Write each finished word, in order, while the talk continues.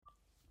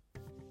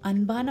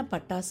அன்பான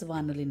பட்டாசு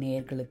வானொலி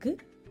நேயர்களுக்கு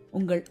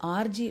உங்கள்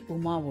ஆர்ஜி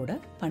உமாவோட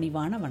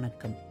பணிவான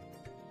வணக்கம்.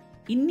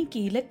 இன்னைக்கு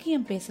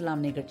இலக்கியம்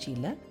பேசலாம்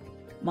நிகழ்ச்சியில்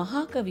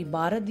மகாகவி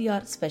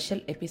பாரதியார்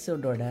ஸ்பெஷல்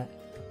எபிசோடோட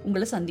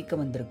உங்களை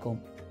சந்திக்க வந்திருக்கோம்.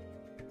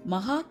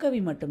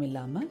 மகாகவி மட்டும்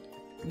இல்லாமல்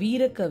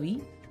வீரகவி,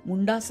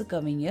 முண்டாசு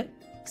கவிஞர்,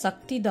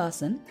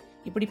 சக்திதாசன்,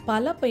 இப்படி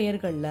பல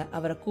பெயர்களில்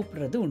அவரை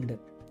கூப்பிடுறது உண்டு.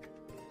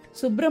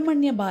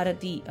 சுப்பிரமணிய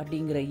பாரதி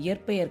அப்படிங்கிற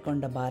இயற்பெயர்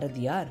கொண்ட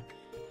பாரதியார்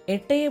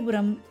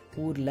எட்டயபுரம்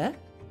ஊரில்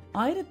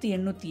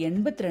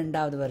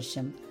 1882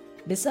 வருஷம்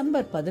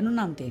டிசம்பர்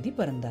 11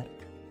 பிறந்தார்.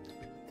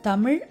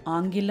 தமிழ்,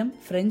 ஆங்கிலம்,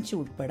 பிரெஞ்சு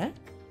உட்பட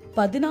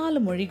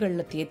 14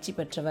 மொழிகளில் தேர்ச்சி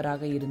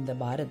பெற்றவராக இருந்த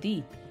பாரதி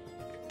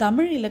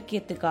தமிழ்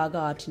இலக்கியத்துக்காக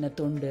ஆற்றின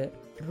தொண்டு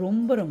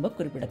ரொம்ப ரொம்ப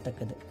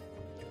குறிப்பிடத்தக்கது.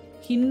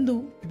 ஹிந்து,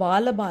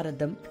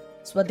 பாலபாரதம்,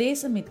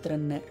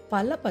 ஸ்வதேசமித்ரன்னு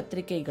பல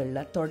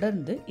பத்திரிகைகளில்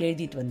தொடர்ந்து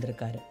எழுதிட்டு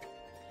வந்திருக்காரு.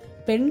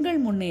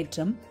 பெண்கள்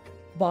முன்னேற்றம்,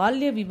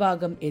 பால்ய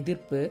விவாகம்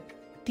எதிர்ப்பு,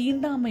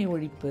 தீண்டாமை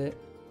ஒழிப்பு,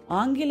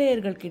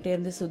 ஆங்கிலேயர்கள் கிட்ட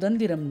இருந்து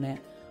சுதந்திரம்னு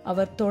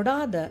அவர்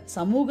தொடாத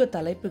சமூக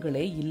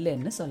தலைப்புகளே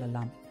இல்லைன்னு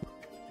சொல்லலாம்.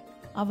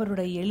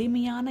 அவருடைய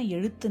எளிமையான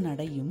எழுத்து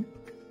நடையும்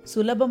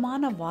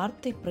சுலபமான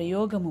வார்த்தை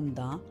பிரயோகமும்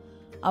தான்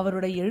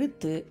அவருடைய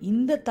எழுத்து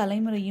இந்த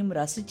தலைமுறையும்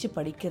ரசித்து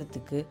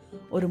படிக்கிறதுக்கு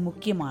ஒரு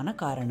முக்கியமான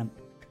காரணம்.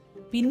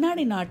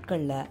 பின்னாடி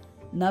நாட்களில்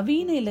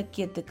நவீன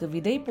இலக்கியத்துக்கு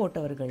விதை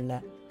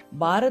போட்டவர்களில்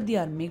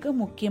பாரதியார் மிக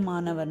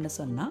முக்கியமானவர்னு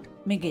சொன்னால்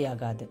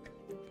மிகையாகாது.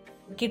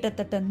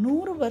 கிட்டத்தட்ட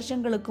 100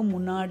 வருஷங்களுக்கு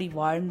முன்னாடி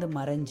வாழ்ந்து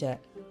மறைஞ்ச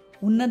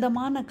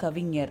உன்னதமான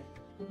கவிஞர்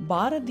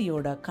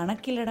பாரதியோட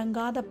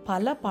கணக்கிலடங்காத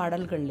பல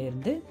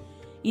பாடல்கள்லேருந்து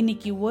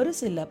இன்னைக்கு ஒரு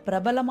சில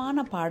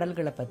பிரபலமான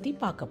பாடல்களை பற்றி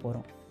பார்க்க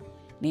போகிறோம்.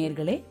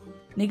 நேயர்களே,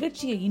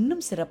 நிகழ்ச்சியை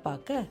இன்னும்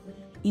சிறப்பாக்க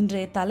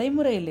இன்றைய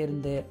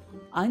தலைமுறையிலிருந்து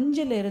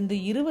 5லிருந்து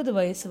 20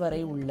 வயசு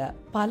வரை உள்ள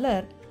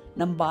பலர்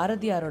நம்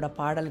பாரதியாரோட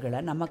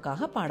பாடல்களை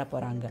நமக்காக பாட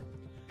போகிறாங்க.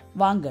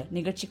 வாங்க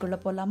நிகழ்ச்சிக்குள்ளே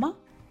போகலாமா?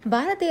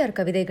 பாரதியார்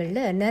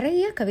கவிதைகளில்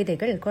நிறைய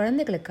கவிதைகள்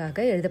குழந்தைகளுக்காக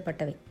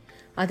எழுதப்பட்டவை.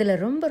 அதில்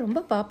ரொம்ப ரொம்ப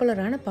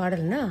பாப்புலரான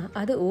பாடல்னா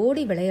அது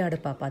ஓடி விளையாடு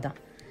பாப்பா தான்.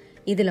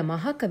 இதில்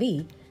மகாகவி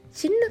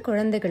சின்ன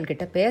குழந்தைகள்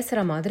கிட்ட பேசுகிற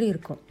மாதிரி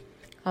இருக்கும்.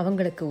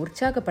 அவங்களுக்கு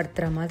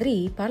உற்சாகப்படுத்துகிற மாதிரி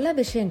பல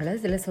விஷயங்களை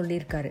இதில்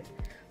சொல்லியிருக்காரு.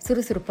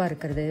 சுறுசுறுப்பாக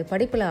இருக்கிறது,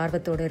 படிப்பில்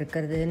ஆர்வத்தோடு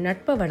இருக்கிறது,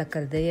 நட்பை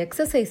வளர்க்குறது,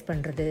 எக்ஸசைஸ்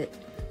பண்ணுறது,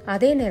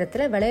 அதே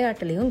நேரத்தில்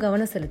விளையாட்டுலேயும்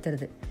கவனம்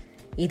செலுத்துறது.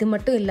 இது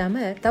மட்டும்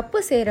இல்லாமல் தப்பு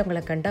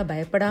செய்கிறவங்களை கண்டா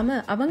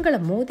பயப்படாமல் அவங்கள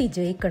மோதி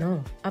ஜெயிக்கணும்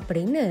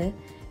அப்படின்னு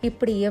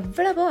இப்படி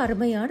எவ்வளவோ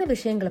அருமையான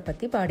விஷயங்களை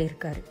பற்றி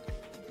பாடியிருக்காரு.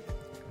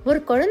 ஒரு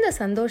குழந்தை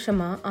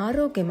சந்தோஷமாக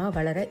ஆரோக்கியமாக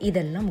வளர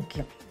இதெல்லாம்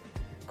முக்கியம்.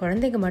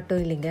 குழந்தைங்க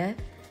மட்டும் இல்லைங்க,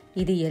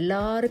 இது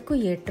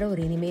எல்லாருக்கும் ஏற்ற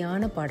ஒரு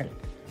இனிமையான பாடல்.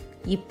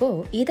 இப்போ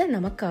இதை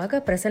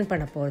நமக்காக ப்ரெசென்ட்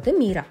பண்ண போகிறது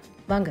மீரா.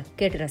 வாங்க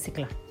கேட்டு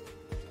ரசிக்கலாம்.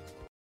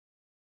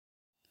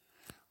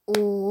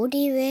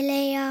 ஓடி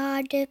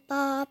விளையாடு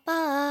பாப்பா,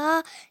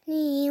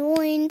 நீ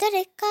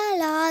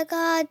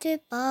ஓய்ந்திருக்கலாகாது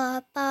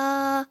பாப்பா.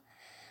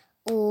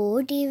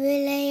 ஓடி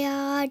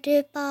விளையாடு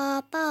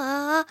பாப்பா,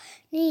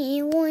 நீ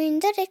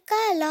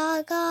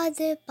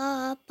ஓய்ந்திருக்கலாகாது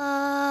பாப்பா.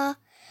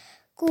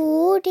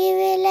 கூடி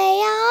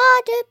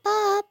விளையாடு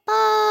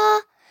பாப்பா,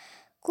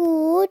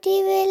 கூடி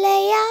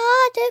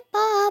விளையாடு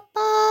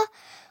பாப்பா.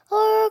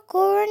 ஒரு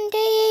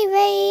குழந்தையை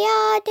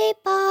வையாதே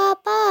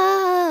பாப்பா.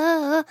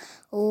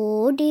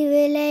 ஓடி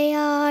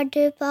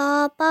விளையாடு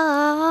பாப்பா,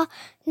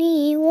 நீ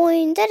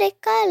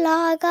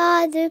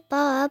ஓய்ந்திருக்கலாகாது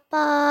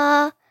பாப்பா.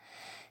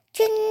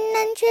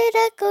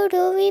 சின்னஞ்சிறு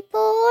குருவி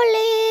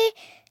போலே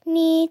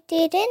நீ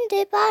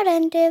திறந்து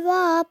பறந்து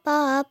வா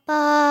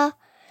பாப்பா.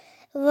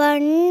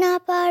 வண்ண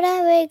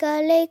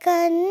பறவைகளை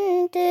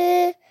கண்டு,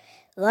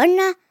 வண்ண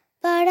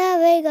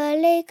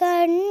பறவைகளை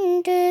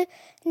கண்டு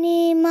நீ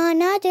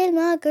மனதில்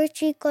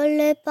மகிழ்ச்சி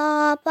கொள்ளு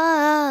பாப்பா.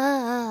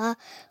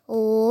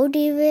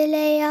 ஓடி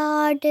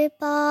விளையாடு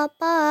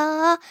பாப்பா,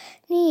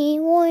 நீ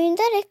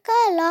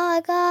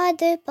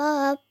ஓய்ந்திருக்கலாகாது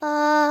பாப்பா.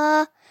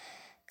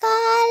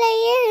 காலை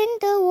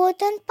எழுந்து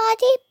ஓதன்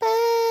பதிப்பு,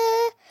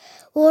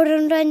 1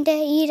 2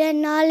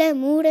 2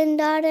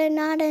 4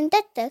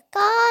 நடந்தது.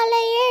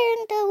 காலை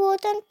எழுந்து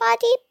ஓதன்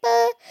பதிப்பு,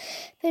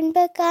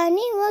 பின்பு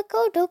கனிவு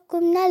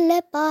கொடுக்கும் நல்ல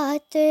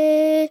பாத்து.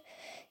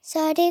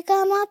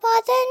 சரிகம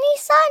பதனி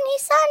சனி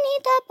சனி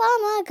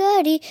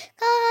தபமகரி.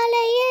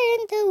 காலை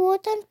எழுந்து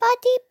ஓதன்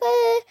பதிப்பு,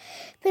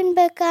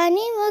 பின்பு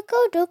கனிவு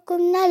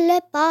கொடுக்கும் நல்ல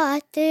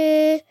பாத்து.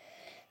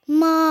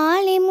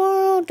 மாலை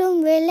முழுதும்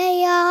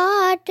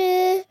விளையாட்டு,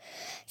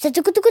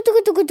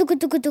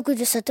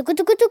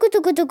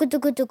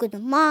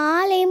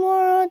 மாலை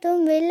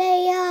முழுதும்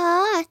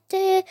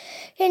விளையாட்டு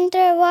என்ற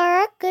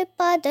வழக்கு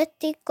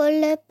பதத்தி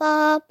கொள்ள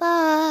பாப்பா.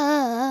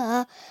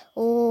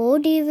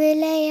 ஓடி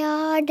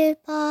விளையாடு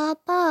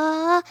பாப்பா,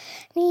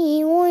 நீ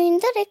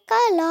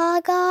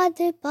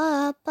ஓய்ந்திருக்கலாகாது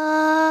பாப்பா.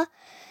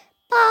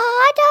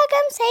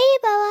 பாடகம்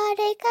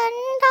செய்பவரை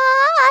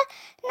கண்டால்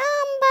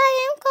நாம்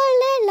பயம்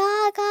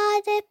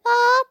கொள்ளலாகாது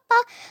பாப்பா.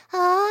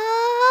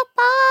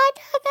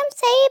 பாடகம்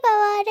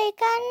செய்பவரை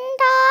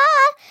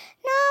கண்டால்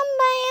நாம்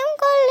பயம்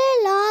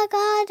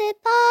கொள்ளலாகாது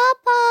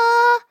பாப்பா.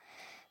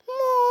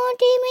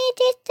 மூடி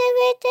மிதித்து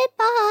விட்டு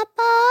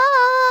பாப்பா,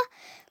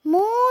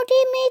 மூடி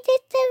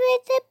மிதித்து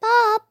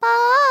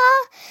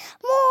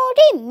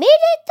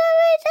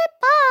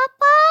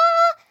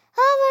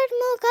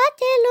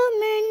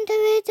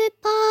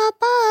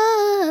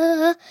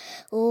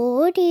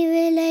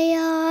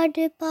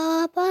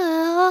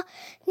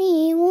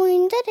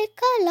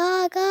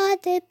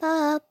கொள்ளலாகாது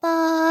பாப்பா.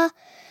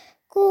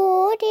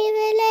 கூடி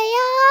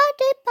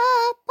விளையாடு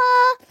பாப்பா,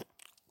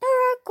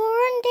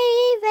 குழந்தை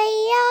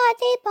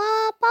வையாதே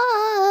பாப்பா.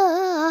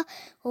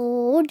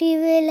 ஓடி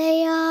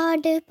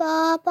விளையாடு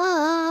பாப்பா,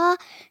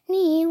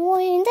 நீ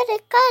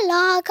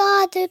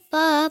ஓய்ந்திருக்கலாகாது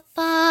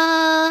பாப்பா.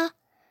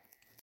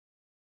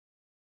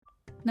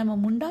 நம்ம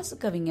முண்டாசு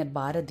கவிஞர்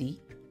பாரதி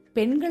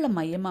பெண்களை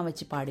மையமா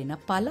வச்சு பாடின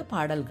பல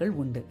பாடல்கள்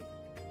உண்டு.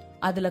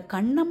 அதுல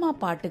கண்ணம்மா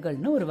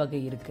பாட்டுகள்னு ஒரு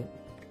வகை இருக்கு.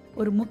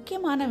 ஒரு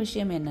முக்கியமான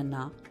விஷயம்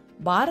என்னன்னா,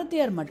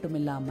 பாரதியார் மட்டும்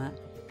இல்லாம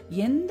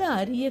எந்த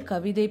அரிய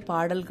கவிதை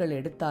பாடல்கள்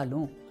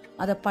எடுத்தாலும்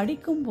அதை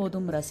படிக்கும்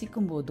போதும்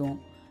ரசிக்கும் போதும்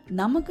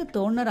நமக்கு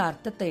தோணுற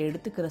அர்த்தத்தை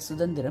எடுத்துக்கிற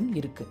சுதந்திரம்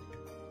இருக்கு.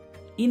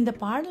 இந்த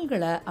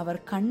பாடல்களை அவர்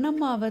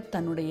கண்ணம்மாவை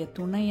தன்னுடைய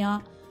துணையா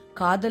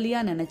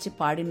காதலியா நினைச்சு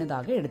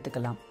பாடினதாக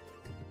எடுத்துக்கலாம்.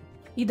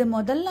 இத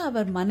முதல்ல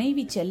அவர்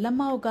மனைவி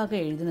செல்லம்மாவுக்காக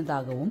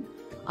எழுதினதாகவும்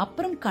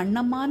அப்புறம்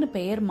கண்ணம்மான்னு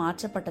பெயர்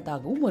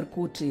மாற்றப்பட்டதாகவும் ஒரு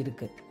கூற்று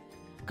இருக்கு.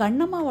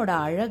 கண்ணம்மாவோட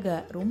அழக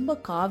ரொம்ப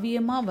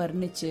காவியமா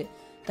வர்ணிச்சு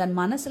தன்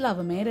மனசுல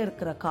அவ மேல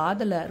இருக்கிற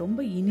காதலை ரொம்ப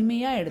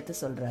இனிமையா எடுத்து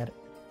சொல்றாரு.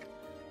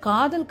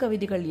 காதல்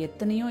கவிதைகள்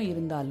எத்தனையோ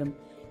இருந்தாலும்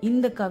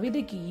இந்த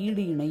கவிதைக்கு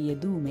ஈடு இணை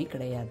எதுவுமே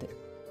கிடையாது.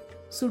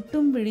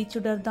 சுட்டும்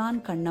விழிச்சுடர்தான்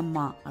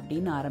கண்ணம்மா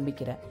அப்படின்னு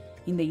ஆரம்பிக்கிற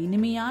இந்த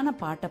இனிமையான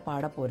பாட்டை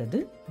பாட போறது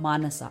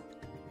மானசா.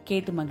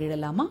 கேட்டு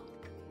மகிழலாமா?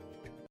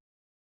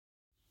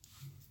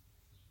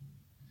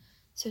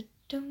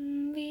 சுட்டும்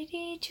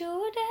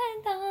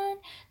விழிச்சுடர்தான்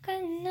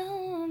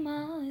கண்ணம்மா,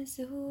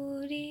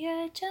 சூரிய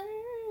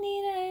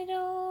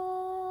சந்திரரோ.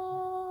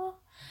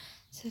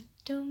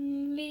 சுட்டும்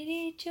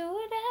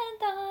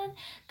விழிச்சுடர்தான்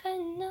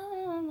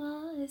கண்ணம்மா,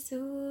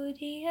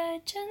 சூரிய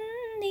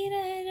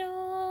சந்திரரோ.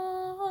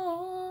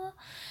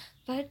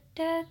 பட்ட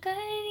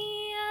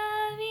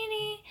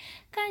கரியாவினி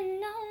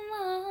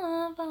கண்ணம்மா,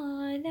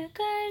 வான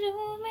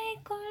கருமை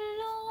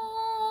கொள்ளோ.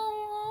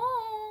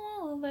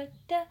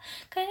 வட்ட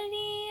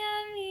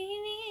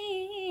கரியாவினி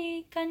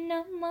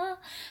கண்ணம்மா,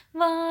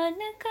 வான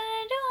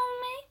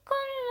கருமை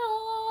கொள்ளோ.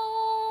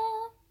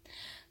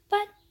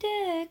 பட்டு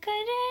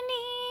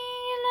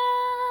கரநீல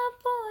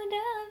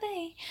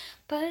புடவை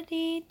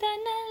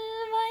பதித்தனல்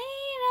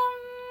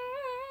வைரம்,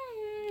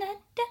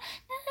 நட்ட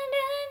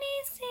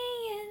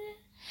நடனிசையில்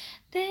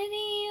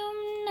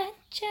தெரியும்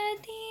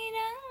நட்சத்திரங்களடி.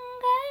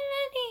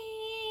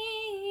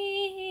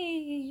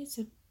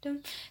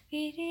 சுட்டும்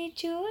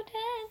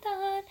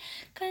விழிச்சுடர்தான்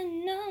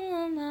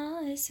கண்ணம்மா,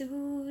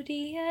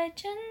 சூரிய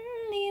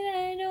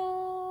சந்திரரோ.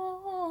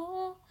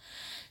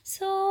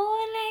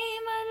 சோலை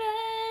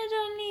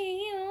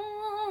மலரொலியும்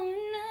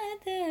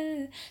அது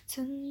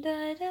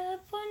சுந்தர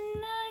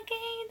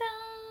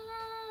புன்னகைதான்.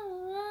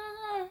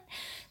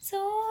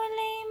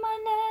 சோலை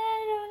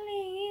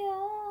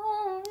மலரொலியும்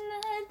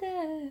அது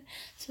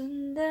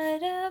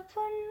சுந்தர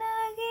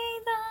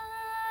புன்னகைதான்.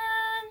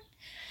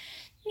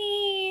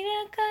 நீர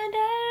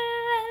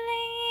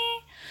கடலையே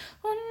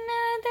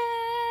உன்னத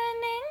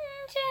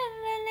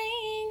நெஞ்சலைகளடி.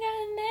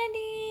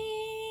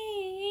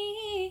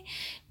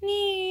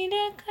 நீர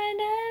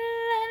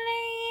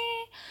கடலையே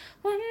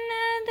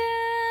உன்னத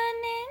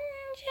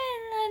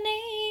நெஞ்சலைகளடி.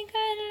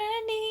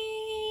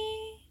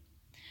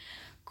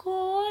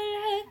 கோல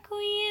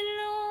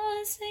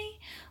குயிலோசை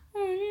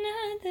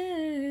உன்னது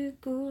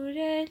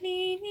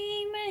குழலினிமையடி.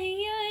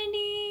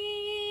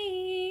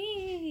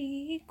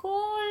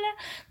 கோல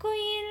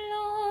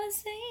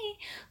குயிலோசை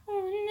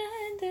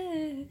உன்னது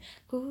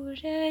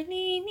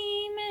குழலினிமையடி.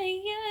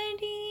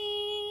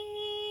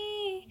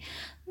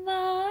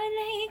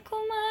 வாலை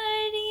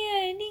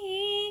குமரியடி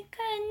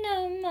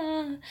கண்ணம்மா,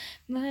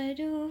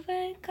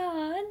 மறுவர்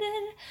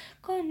காதல்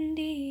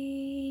கொண்டேன்.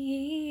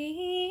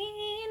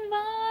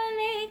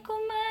 வாலை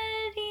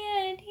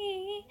குமரியடி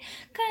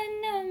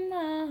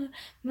கண்ணம்மா,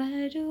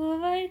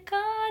 மறுவர்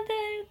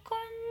காதல்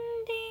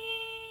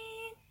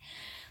கொண்டேன்.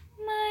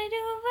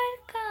 மறுவர்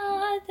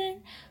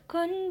காதல்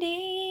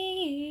கொண்டேன்.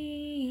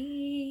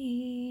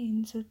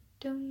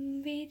 சுட்டும்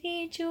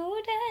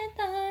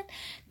விழிச்சுடர்தான்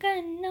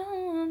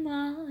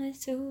கண்ணம்மா,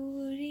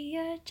 சூரிய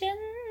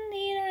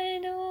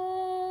சந்திரரோ.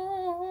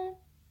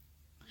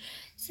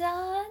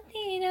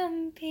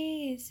 சாத்திரம்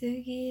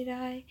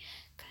பேசுகிறாய்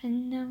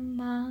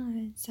கண்ணம்மா,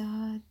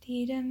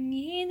 சாத்திரம்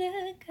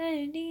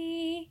எதற்கடி.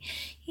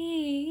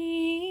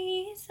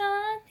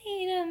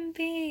 சாத்திரம்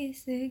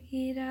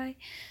பேசுகிறாய்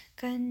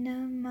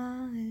கண்ணம்மா,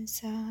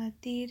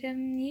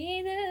 சாத்திரம்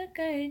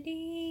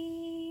எதற்கடி.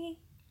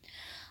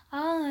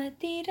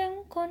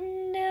 ஆத்திரம்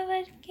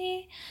கொண்டவர்க்கே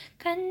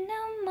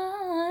கண்ணம்மா,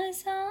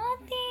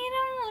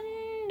 சாத்திரம்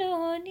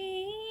உண்டோடி.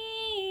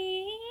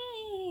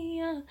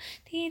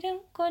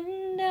 ஆத்திரம்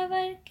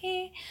கொண்டவர்க்கே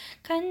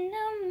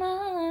கண்ணம்மா,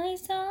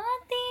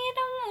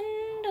 சாத்திரம்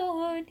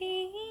உண்டோடி.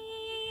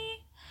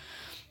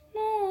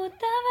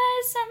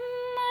 மூத்தவர்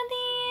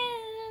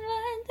சம்மதியில்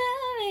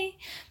வதவை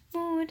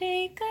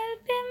முறைகள்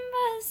பிம்ப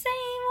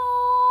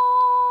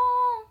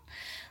செய்வோம்.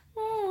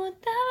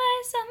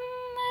 மூத்தவர்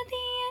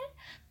சம்மதியில்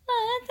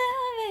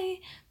வதவை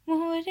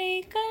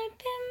முறைகள்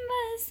பிம்ப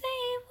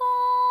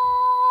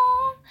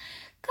செய்வோம்.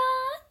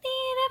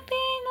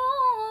 காத்திரப்பேனோடி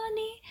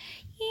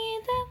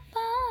இது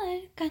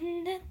பார்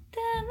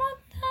கன்னத்து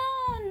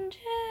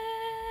முத்தொன்று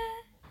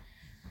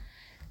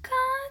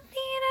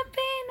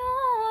காத்திருப்பேனோடி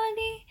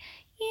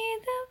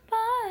இது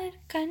பார்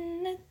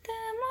கன்னத்து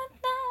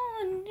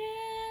முத்தொன்று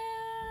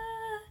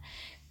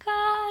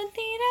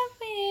காத்திருப்பேனோடி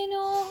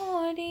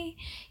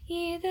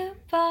இது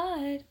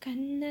பார்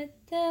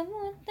கன்னத்து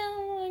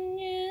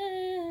முத்தொன்று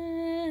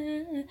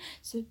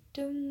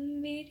சுட்டும்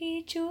விரி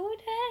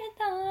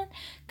சூடத்தான்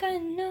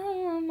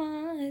கண்ணுமா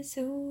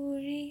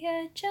சூரிய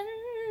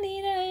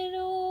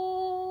சந்திரரோ.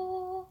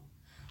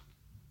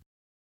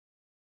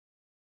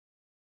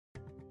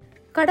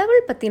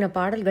 கடவுள் பத்தின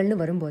பாடல்கள்னு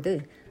வரும்போது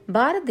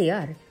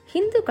பாரதியார்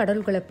ஹிந்து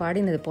கடவுள்களை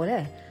பாடினது போல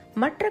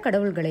மற்ற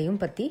கடவுள்களையும்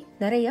பத்தி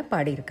நிறைய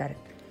பாடியிருக்காரு.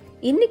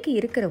 இன்னைக்கு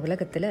இருக்கிற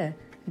உலகத்துல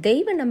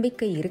தெய்வ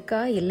நம்பிக்கை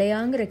இருக்கா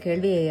இல்லையாங்கிற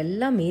கேள்வியை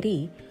எல்லாம் மீறி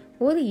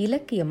ஒரு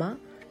இலக்கியமா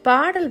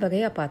பாடல்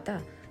வகையா பார்த்தா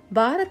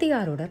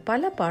பாரதியாரோட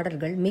பல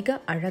பாடல்கள் மிக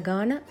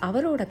அழகான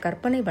அவரோட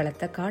கற்பனை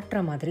வளத்தை காட்டுற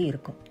மாதிரி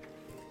இருக்கும்.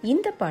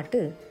 இந்த பாட்டு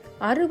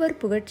அறுவர்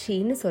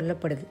புகழ்ச்சின்னு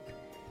சொல்லப்படுது.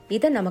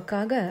 இதை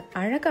நமக்காக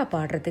அழகா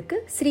பாடுறதுக்கு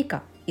ஸ்ரீகா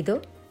இதோ.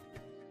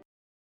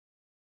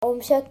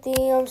 ஓம் சக்தி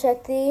ஓம்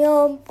சக்தி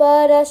ஓம்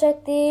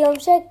பராசக்தி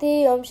ஓம் சக்தி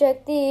ஓம்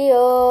சக்தி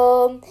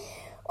ஓம்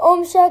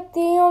ஓம்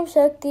சக்தி ஓம்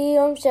சக்தி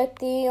ஓம்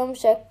சக்தி ஓம்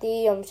சக்தி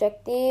ஓம்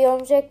சக்தி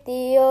ஓம்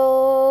சக்தி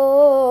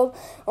ஓம்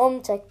ஓம்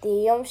சக்தி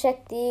ஓம்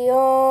சக்தி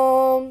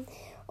ஓம்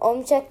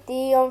ஓம் சக்தி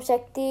ஓம்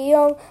சக்தி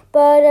ஓம்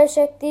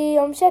பராசக்தி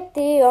ஓம்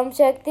சக்தி ஓம்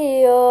சக்தி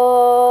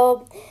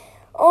ஓம்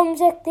ஓம்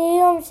சக்தி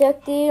ஓம்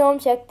சக்தி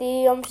ஓம் சக்தி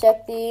ஓம்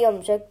சக்தி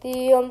ஓம் சக்தி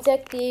ஓம்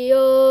சக்தி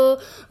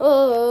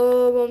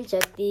ஓம்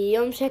சக்தி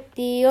ஓம்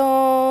சக்தி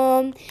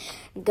ஓம்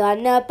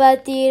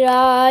கணபதி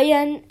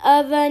ராயன்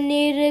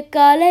அவனிரு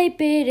கலை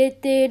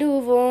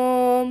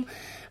பிரித்திடுவோம்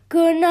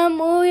குணம்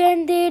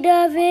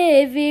உயர்ந்திடவே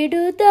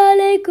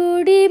விடுதலை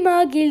குடி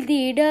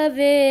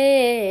மகிழ்ந்திடவே.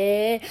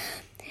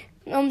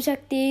 ஓம்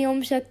சக்தி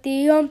ஓம் சக்தி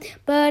ஓம்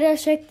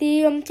பராசக்தி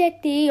ஓம்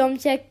சக்தி ஓம்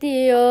சக்தி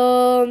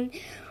ஓம்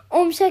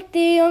ஓம்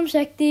சக்தி ஓம்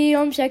சக்தி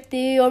ஓம்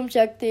சக்தி ஓம்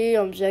சக்தி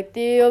ஓம்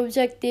சக்தி ஓம்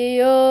சக்தி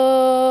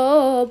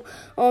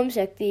ஓம்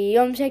சக்தி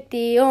ஓம்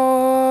சக்தி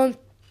ஓம்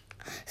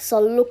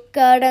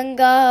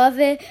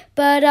சொல்லுக்கடங்காவே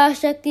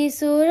பராசக்தி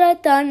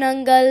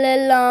சூரத்தனங்கள்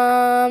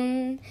எல்லாம்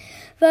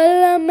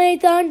வல்லமை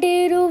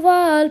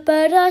தாண்டிடுவாள்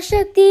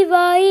பராசக்தி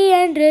வாய்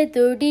என்று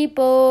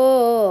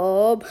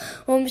துடிப்போம்.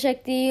 ஓம்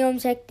சக்தி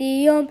ஓம் சக்தி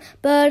ஓம்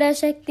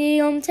பராசக்தி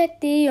ஓம்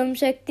சக்தி ஓம்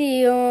சக்தி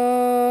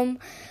ஓம்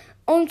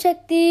ஓம்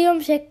சக்தி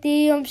ஓம் சக்தி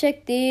ஓம்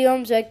சக்தி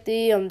ஓம் சக்தி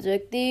ஓம்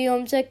சக்தி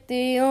ஓம்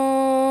சக்தி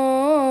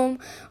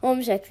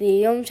ஓம் சக்தி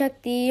ஓம்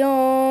சக்தி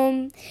ஓம்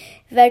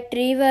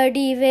வெற்றி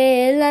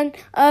வடிவேலன்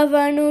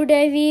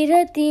அவனுடைய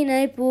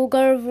வீரத்தினை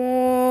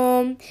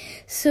புகழ்வோம்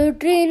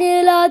சுற்றி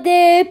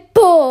நிலாதே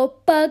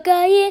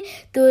பகையே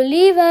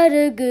துளி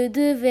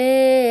வருகுது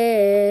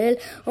வேல்.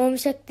 ஓம்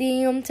சக்தி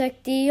ஓம்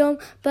சக்தி ஓம்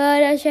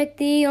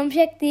பராசக்தி ஓம்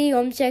சக்தி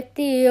ஓம்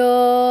சக்தி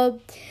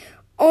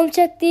ஓம்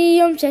சக்தி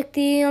ஓம்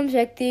சக்தி ஓம்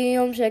சக்தி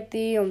ஓம்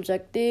சக்தி ஓம்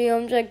சக்தி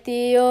ஓம் சக்தி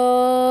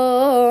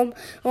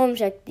ஓம்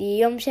சக்தி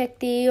ஓம்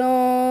சக்தி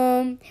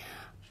ஓம்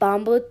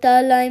பாம்பு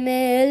தலை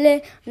மேலே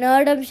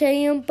நாடம்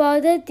செய்யும்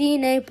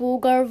பதத்தினை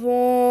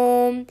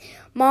புகழ்வோம்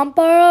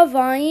மாம்பழ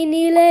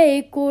வாயினிலே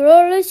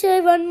குரல்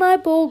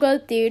செய்வன்மாய்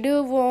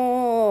புகழ்த்திடுவோம்.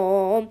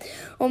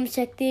 ஓம்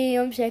சக்தி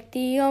ஓம்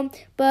சக்தி ஓம்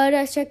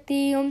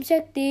பராசக்தி ஓம்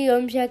சக்தி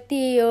ஓம்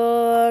சக்தி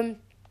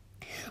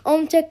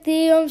ஓம் சக்தி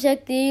ஓம்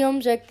சக்தி ஓம்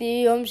சக்தி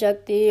ஓம்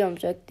சக்தி ஓம்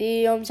சக்தி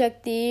ஓம்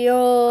சக்தி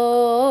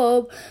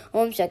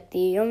ஓம்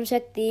சக்தி ஓம்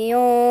சக்தி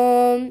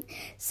ஓம்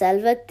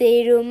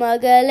செல்வத்தேரு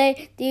மகளை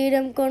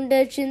தீரம் கொண்ட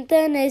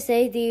சிந்தனை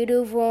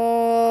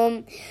செய்திடுவோம்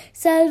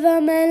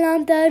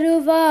செல்வமெல்லாம்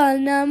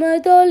தருவாள் நம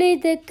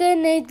தோழித்துக்கு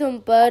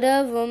நெய்தும்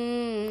பரவும்.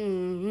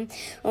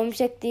 ஓம்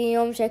சக்தி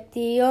ஓம்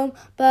சக்தி ஓம்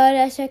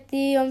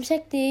பராசக்தி ஓம்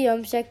சக்தி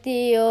ஓம் சக்தி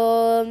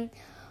ஓம்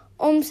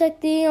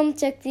சக்தி ஓம்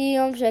சக்தி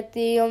ஓம்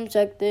சக்தி ஓம்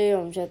சக்தி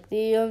ஓம் சக்தி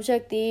ஓம்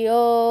சக்தி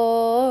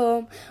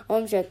ஓம்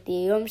சக்தி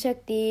ஓம்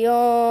சக்தி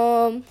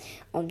ஓம்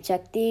சக்தி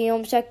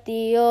ஓம் சக்தி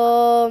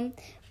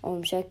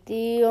ஓம்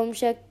சக்தி ஓம்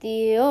சக்தி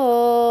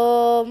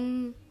ஓம்.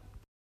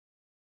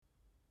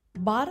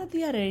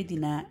 பாரதியார்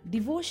எழுதின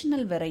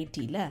டிவோஷனல்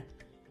வெரைட்டியில்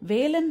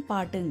வேலன்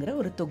பாட்டுங்கிற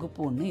ஒரு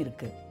தொகுப்பு ஒன்று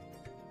இருக்கு.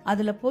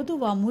 அதில்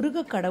பொதுவாக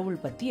முருக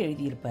கடவுள் பற்றி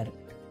எழுதியிருப்பார்.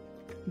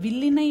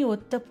 வில்லினை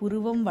ஒத்த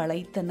புருவம்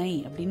வளைத்தனை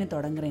அப்படின்னு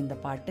தொடங்குற இந்த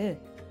பாட்டு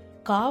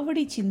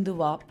காவடி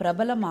சிந்துவா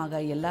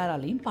பிரபலமாக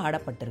எல்லாராலையும்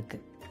பாடப்பட்டிருக்கு.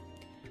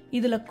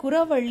 இதுல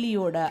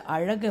குறவள்ளியோட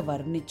அழகை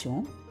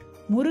வர்ணிச்சும்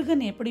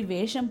முருகன் எப்படி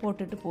வேஷம்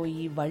போட்டுட்டு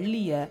போய்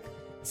வள்ளிய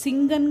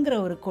சிங்கன்கிற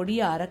ஒரு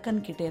கொடிய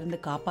அரக்கன் கிட்ட இருந்து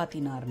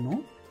காப்பாத்தினார்னு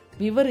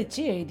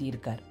விவரிச்சு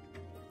எழுதியிருக்கார்.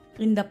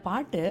 இந்த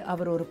பாட்டு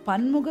அவர் ஒரு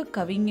பன்முக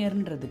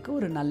கவிஞர்ன்றதுக்கு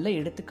ஒரு நல்ல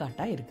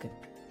எடுத்துக்காட்டா இருக்கு.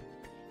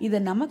 இதை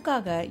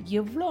நமக்காக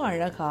எவ்வளோ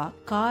அழகா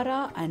காரா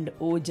அண்ட்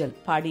ஓஜல்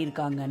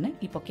பாடியிருக்காங்கன்னு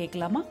இப்போ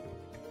கேட்கலாமா?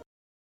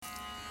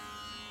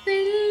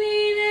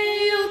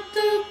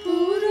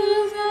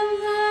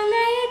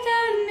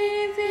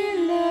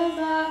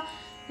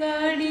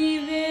 வடி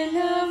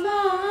வெல்லவா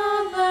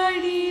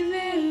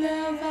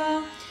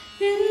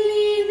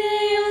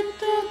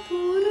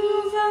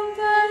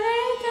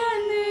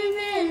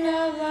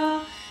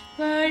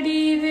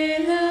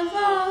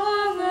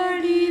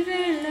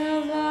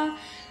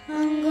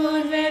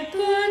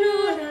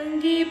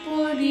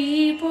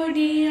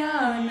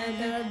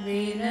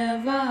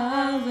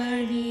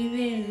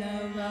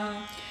வடிவேலவா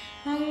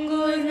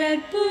அங்கோர்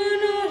வெற்பு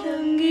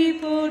நோலங்கி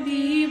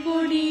பொடி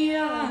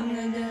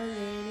பொடியானத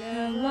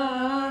வேலவா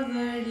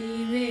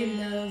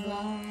வடிவேலவா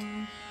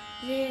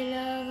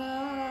வேலவா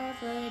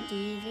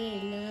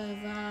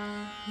வடிவேலவா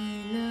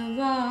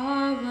வேலவா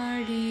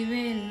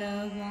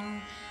வடிவேலவா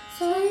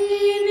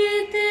சொல்லி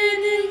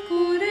நேத்தனில்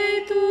கூரை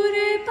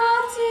தூரை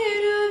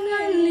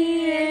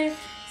சிறுவல்லியே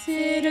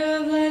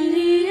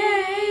சிறுவல்லியே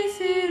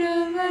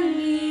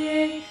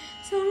சிறுவல்லியே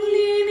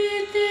சொல்லி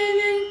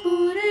நேத்தனில்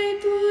கூரை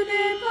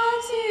தூரை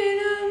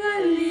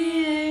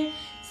சிறுவல்லியே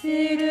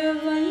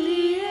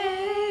சிறுவல்லியே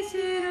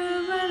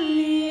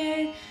சிறுவல்லியே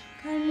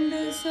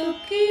கண்டு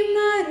சொக்கி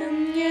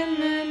மரம்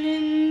என்ன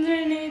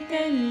நின்றனை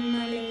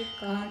தென்மலை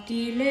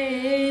காட்டிலே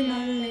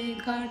மலை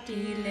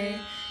காட்டிலே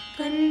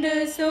கண்டு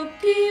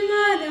சொக்கி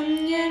மரம்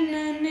என்ன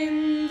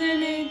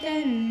நின்றனை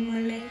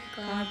தென்மலை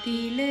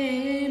காட்டிலே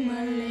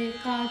மலை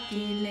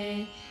காட்டிலே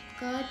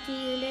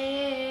காட்டிலே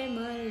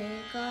மலை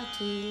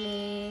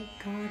காட்டிலே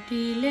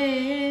காட்டிலே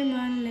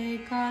மலை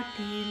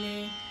காட்டிலே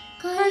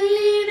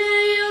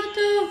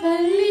கல்லினையொத்து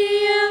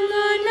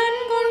வல்லியம்மன்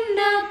கொண்ட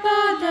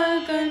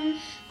பாதகன்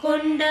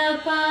கொண்ட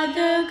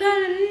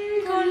பாதகன்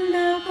கொண்ட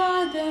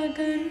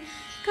பாதகன்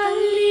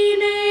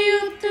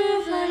கல்லினையொத்து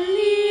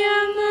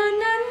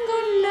வல்லியம்மன்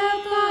கொண்ட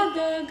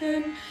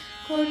பாதகன்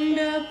கொண்ட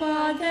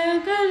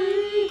பாதகன்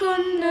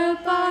கொண்ட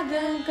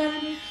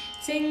பாதகன்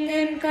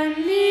சிங்கன்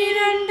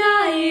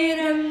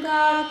கண்ணீரண்டாயிரம்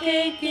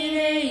காக்கை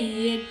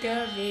கிளையிட்ட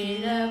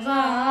வேலவா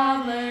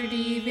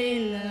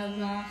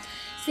வடிவேலவா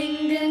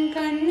சிங்கன்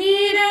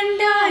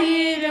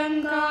கண்ணீரண்டாயிரம்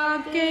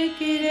காக்கை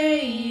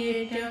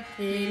கிளையிட்ட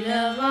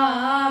வேலவா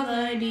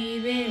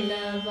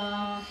வடிவேலவா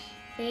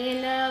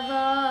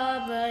வேலவா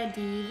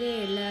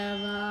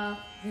வடிவேலவா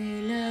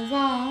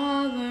வேலவா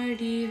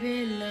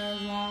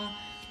வடிவேலவா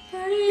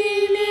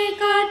பள்ளினை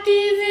காட்டி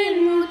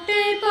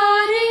வெண்முட்டை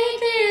பாறை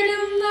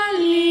தேடும்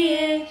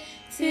வள்ளியே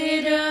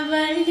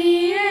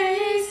சிறுவல்லியே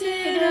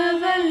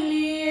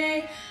சிறுவல்லியே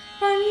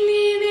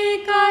பள்ளினை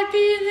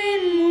காட்டி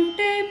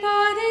வெண்முட்டை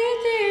பாறை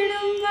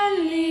தேடும்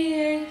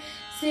வள்ளியே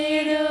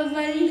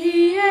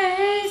சிறுவல்லியே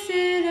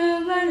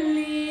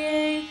சிறுவல்லியே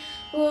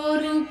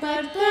ஒரு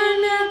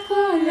பர்த்தன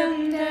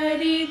கோலம்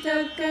தரித்த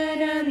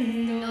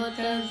கரந்தோத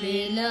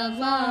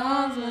வேலவா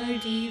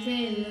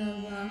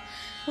வடிவேலவா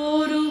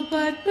ஒரு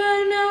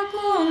பற்பன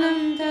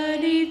கோலம்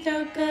தரித்த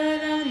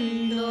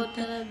கரந்தோத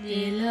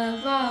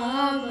வேலவா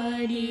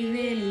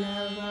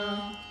வடிவேலவா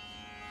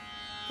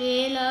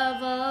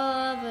வேலவா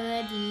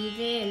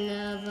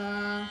வடிவேலவா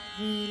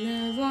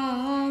வேலவா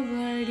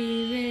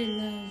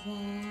வடிவேலவா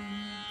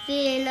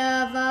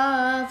வேலவா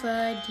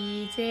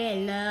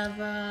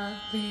வடிவேலவா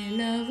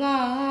வேலவா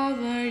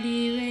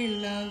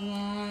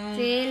வடிவேலவா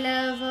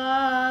வேலவா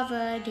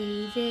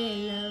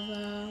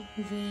வடிவேலவா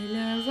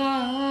வேலவா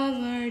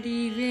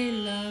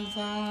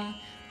வடிவேலவா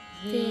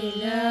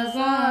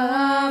வேலவா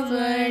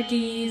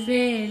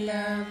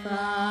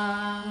வடிவேலவா.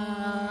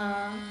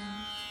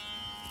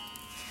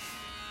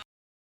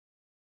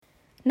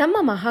 நம்ம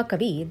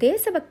மகாகவி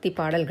தேசபக்தி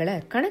பாடல்களை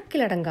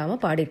கணக்கில் அடங்காம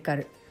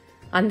பாடியிருக்காரு.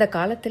 அந்த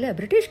காலத்துல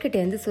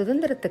பிரிட்டிஷ்கிட்டேருந்து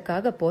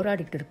சுதந்திரத்துக்காக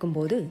போராடிட்டு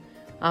இருக்கும்போது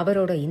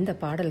அவரோட இந்த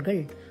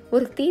பாடல்கள்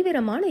ஒரு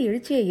தீவிரமான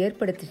எழுச்சியை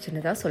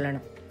ஏற்படுத்திச்சுன்னு தான்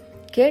சொல்லணும்.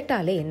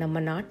 கேட்டாலே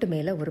நம்ம நாட்டு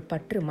மேல ஒரு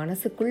பற்று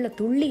மனசுக்குள்ள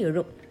துள்ளி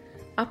எழும்.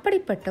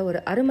 அப்படிப்பட்ட ஒரு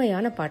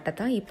அருமையான பாட்டை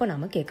தான் இப்போ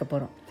நாம கேட்க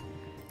போறோம்.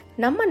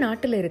 நம்ம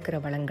நாட்டில் இருக்கிற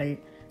வளங்கள்,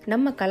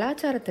 நம்ம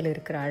கலாச்சாரத்தில்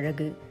இருக்கிற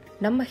அழகு,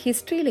 நம்ம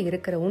ஹிஸ்டரியில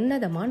இருக்கிற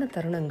உன்னதமான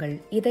தருணங்கள்,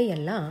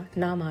 இதையெல்லாம்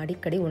நாம்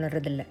அடிக்கடி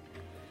உணர்றதில்லை.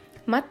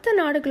 மற்ற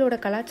நாடுகளோட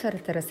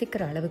கலாச்சாரத்தை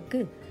ரசிக்கிற அளவுக்கு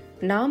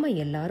நாம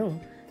எல்லாரும்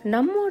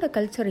நம்மோட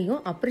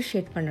கல்ச்சரையும்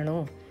அப்ரிஷியேட்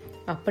பண்ணணும்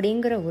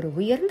அப்படிங்கிற ஒரு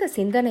உயர்ந்த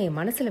சிந்தனையை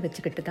மனசுல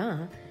வச்சுக்கிட்டு தான்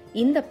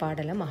இந்த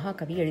பாடலை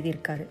மகாகவி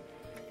எழுதியிருக்காரு.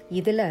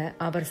 இதுல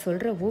அவர்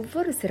சொல்ற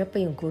ஒவ்வொரு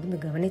சிறப்பையும் கூர்ந்து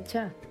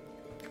கவனிச்சா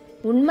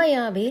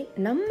உண்மையாவே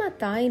நம்ம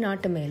தாய்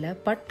நாட்டு மேல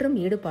பற்றும்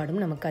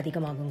ஈடுபாடும் நமக்கு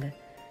அதிகமாகுங்க.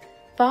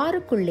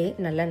 பாருக்குள்ளே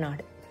நல்ல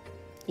நாடு.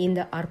 இந்த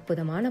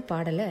அற்புதமான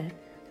பாடலை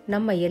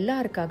நம்ம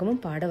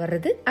எல்லாருக்காகவும் பாட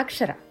வர்றது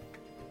அக்ஷரா.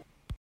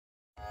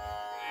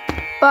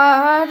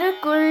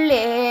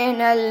 பாருக்குள்ளே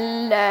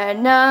நல்ல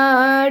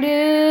நாடு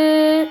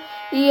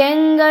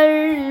எங்கள்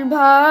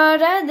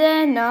பாரத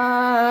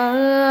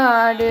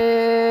நாடு.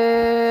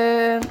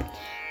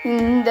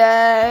 இந்த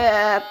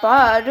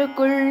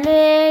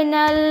பாருக்குள்ளே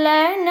நல்ல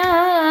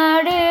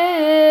நாடு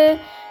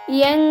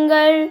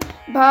எங்கள்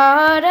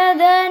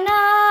பாரத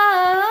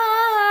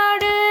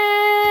நாடு.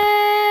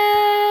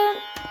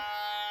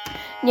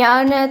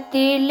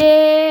 ஞானத்திலே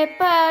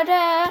பர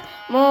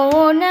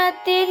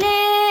மோனத்திலே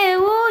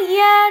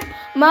உயர்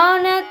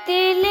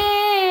மானத்திலே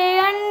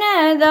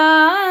அன்னதானத்திலே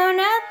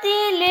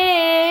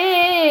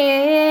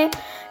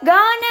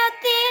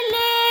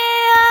கானத்திலே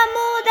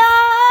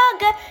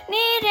அமுதாக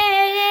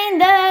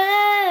நிறைந்த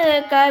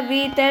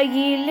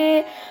கவிதையிலே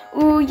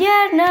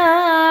உயர்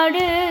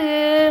நாடு.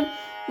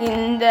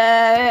 இந்த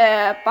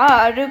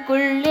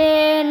பாருக்குள்ளே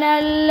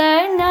நல்ல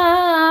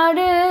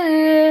நாடு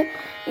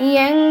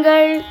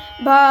எங்கள்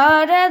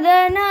பாரத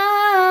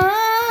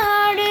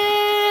நாடு.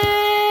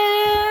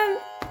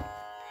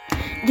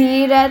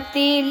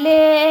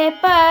 தீரத்திலே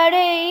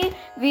படை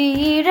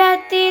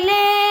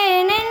வீரத்திலே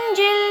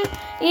நெஞ்சில்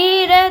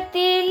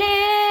ஈரத்திலே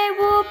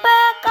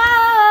உபகாரத்திலே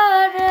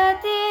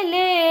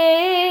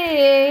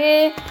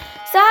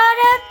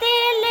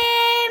சாரத்திலே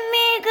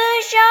மிகு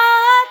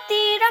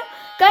சாத்திரம்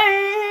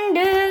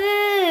கண்டு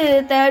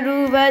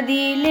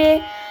தருவதிலே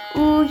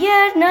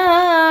உயர்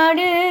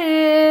நாடு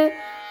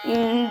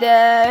இந்த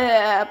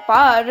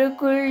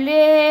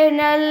பாருக்குள்ளே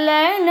நல்ல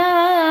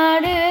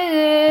நாடு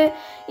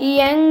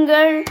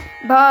எங்கள்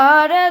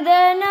பாரத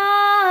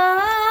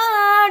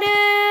நாடு.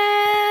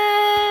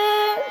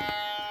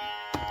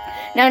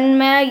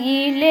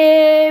 நன்மையிலே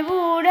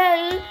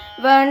உடல்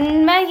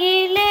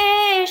வன்மையிலே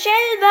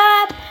செல்வ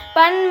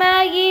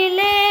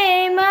பன்மையிலே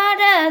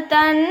மர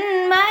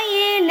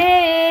தன்மையிலே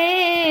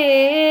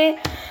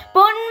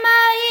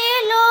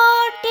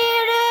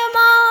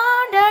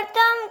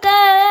பொன்மையிலோட்டிடுமாடர்த்தம்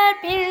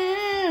கற்பின்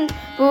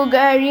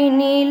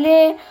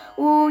புகழினிலே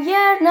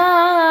உயர்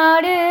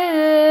நாடு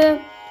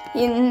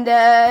இந்த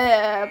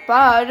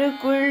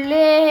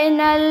பாருக்குள்ளே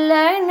நல்ல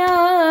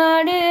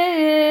நாடு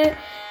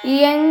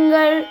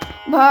எங்கள்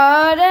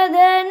பாரத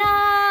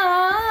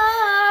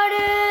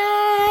நாடு.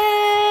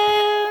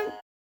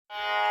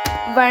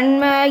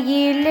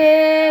 வன்மையிலே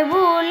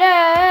உல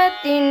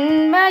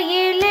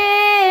திண்மையிலே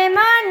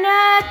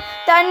மன்னர்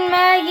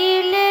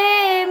தன்மையிலே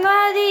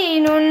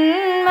மதிநுண்மையிலே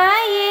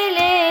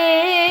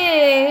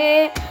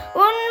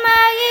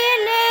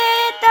உண்மையிலே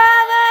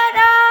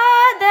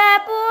தவறாத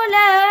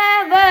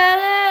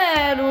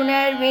புலவர்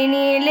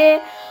உணர்வினிலே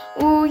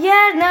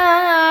உயர்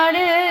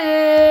நாடு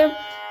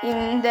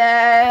இந்த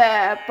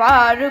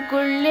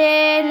பாருக்குள்ளே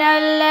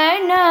நல்ல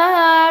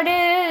நாடு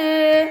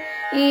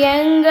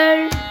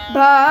எங்கள்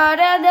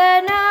பாரத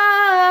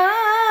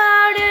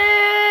நாடு.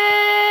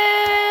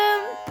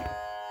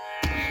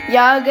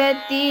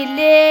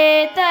 யாகத்திலே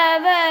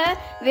தவ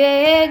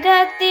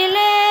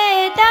வேகத்திலே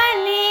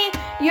தனி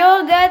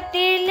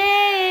யோகத்திலே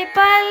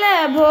பல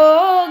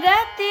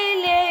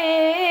போகத்திலே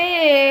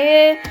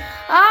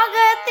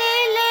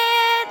ஆகத்திலே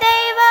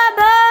தெய்வ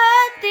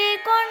பக்தி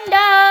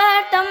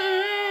கொண்டாட்டம்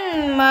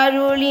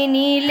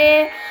மருளினிலே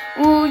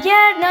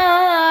உயர்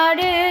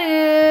நாடு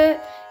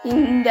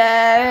இந்த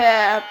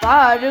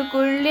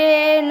பாருக்குள்ளே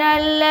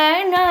நல்ல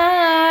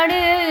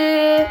நாடு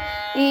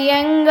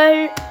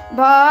எங்கள்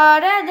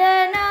பாரத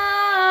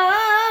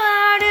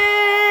நாடு.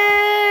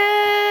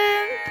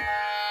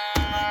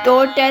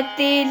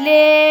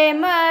 தோட்டத்திலே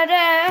மர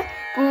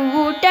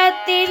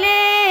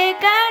கூட்டத்திலே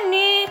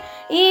கனி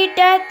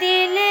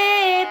ஈட்டத்திலே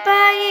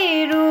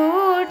பயிரூட்டத்திலே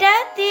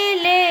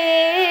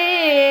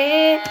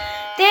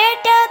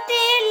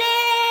தேட்டத்திலே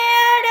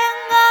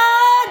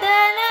அடங்காத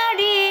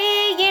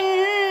நடியின்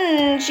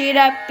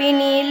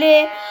சிறப்பினிலே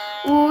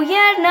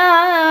உயர்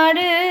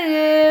நாடு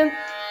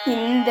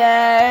இந்த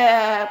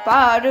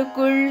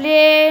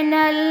பாருக்குள்ளே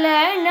நல்ல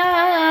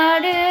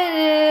நாடு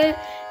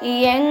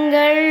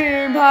எங்கள்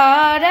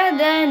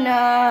பாரத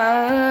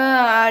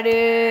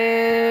நாடு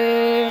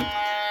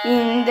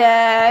இந்த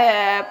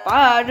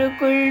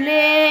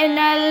பாருக்குள்ளே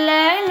நல்ல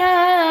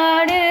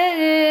நாடு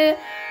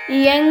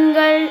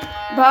எங்கள்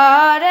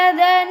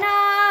பாரத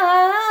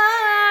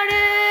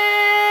நாடு.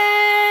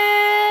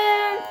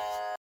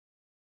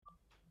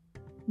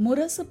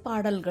 முரசு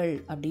பாடல்கள்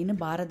அப்படின்னு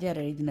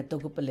பாரதியார் எழுதின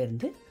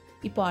தொகுப்பிலிருந்து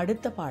இப்போ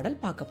அடுத்த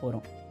பாடல் பார்க்க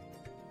போகிறோம்.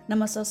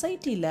 நம்ம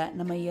சொசைட்டியில்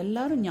நம்ம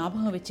எல்லாரும்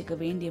ஞாபகம் வச்சுக்க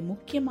வேண்டிய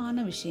முக்கியமான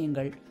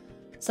விஷயங்கள்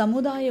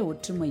சமுதாய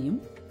ஒற்றுமையும்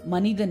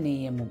மனித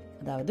நேயமும்,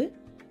 அதாவது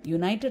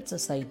யுனைடெட்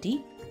சொசைட்டி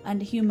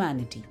அண்ட்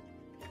ஹியூமனிட்டி.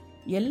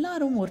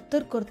 எல்லாரும்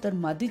ஒருத்தருக்கொருத்தர்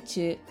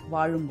மதித்து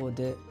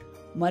வாழும்போது,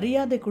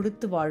 மரியாதை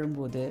கொடுத்து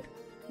வாழும்போது,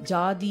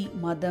 ஜாதி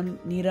மதம்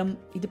நிறம்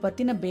இது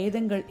பற்றின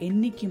பேதங்கள்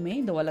என்றைக்குமே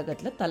இந்த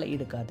உலகத்தில்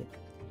தலையெடுக்காது.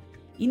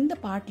 இந்த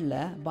பாட்டில்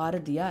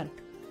பாரதியார்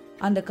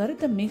அந்த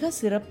கருத்தை மிக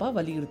சிறப்பாக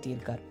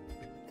வலியுறுத்தியிருக்கார்.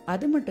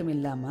 அது மட்டும்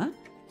இல்லாமல்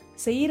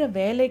செய்கிற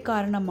வேலை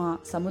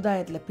காரணமாக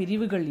சமுதாயத்தில்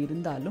பிரிவுகள்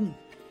இருந்தாலும்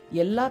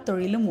எல்லா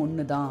தொழிலும்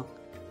ஒன்று தான்,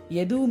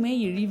 எதுவுமே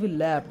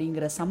இழிவில்லை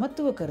அப்படிங்கிற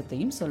சமத்துவ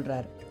கருத்தையும்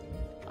சொல்கிறார்.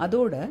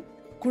 அதோட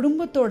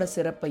குடும்பத்தோட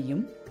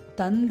சிறப்பையும்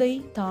தந்தை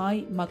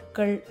தாய்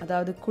மக்கள்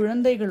அதாவது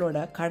குழந்தைகளோட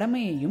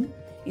கடமையையும்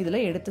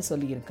இதில் எடுத்து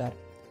சொல்லியிருக்கார்.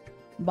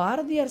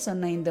 பாரதியார்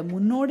சொன்ன இந்த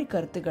முன்னோடி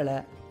கருத்துக்களை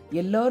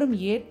எல்லாரும்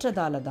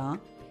ஏற்றதால தான்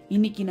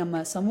இன்னைக்கு நம்ம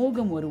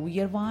சமூகம் ஒரு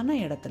உயர்வான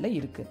இடத்துல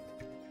இருக்கு.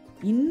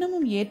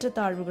 இன்னமும்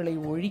ஏற்றத்தாழ்வுகளை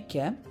ஒழிக்க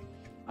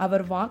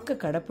அவர் வாக்க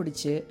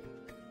கடைப்பிடிச்சு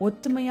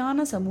ஒத்துமையான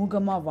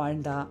சமூகமா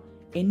வாழ்ந்தா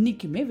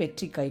என்னைக்குமே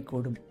வெற்றி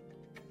கைகூடும்.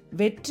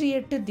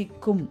 வெற்றியெட்டு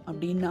திக்கும்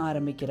அப்படின்னு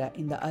ஆரம்பிக்கிற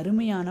இந்த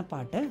அருமையான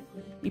பாட்டை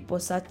இப்போ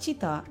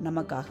சச்சிதா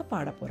நமக்காக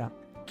பாட போறா.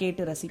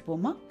 கேட்டு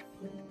ரசிப்போமா?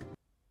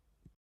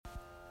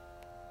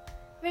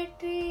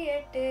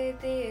 வெற்றியெட்டு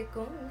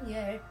திக்கும்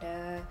எட்ட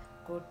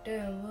கொட்டு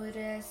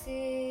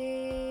முரசே,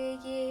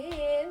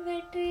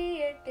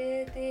 வெற்றியெட்டு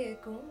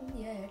திக்கும்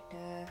எட்ட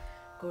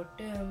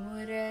கொட்டு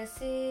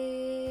முரசே,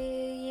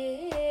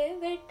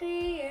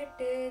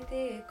 வெற்றியெட்டு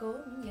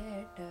திக்கும்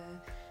எட்ட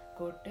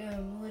கொட்டு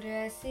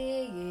முரசே,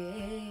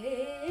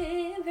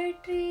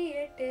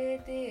 வெற்றியெட்டு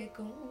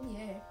திக்கும்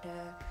எட்ட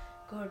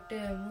கொட்டு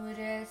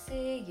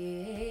முரசையே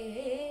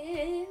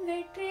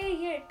வெற்றி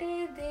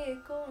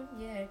எட்டுதேக்கும்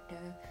எட்ட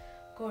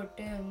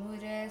கொட்டு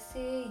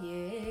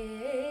முரசையே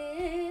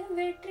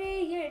வெற்றி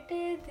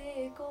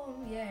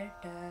எட்டுதேக்கும்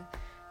எட்ட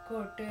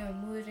கொட்டு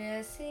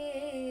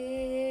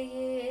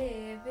முரசையே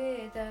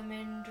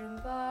வேதமென்றும்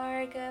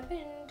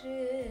வாழ்கவென்று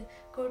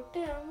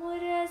கொட்டு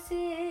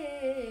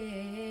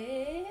முரசையே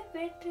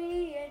வெற்றி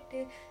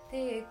எட்டு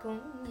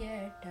தேக்கும்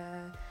எட்ட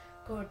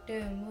கொட்டு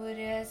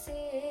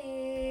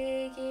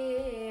முரசையே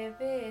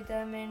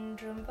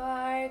வேதமென்றும்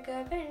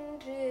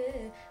வாழ்கவென்று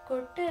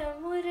கொட்டு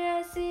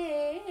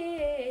முரசையே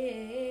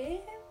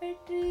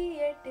வெற்றி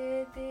எட்டு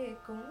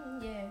தேக்கும்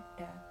எட்ட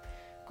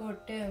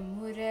கொட்டு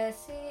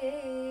முரசையே.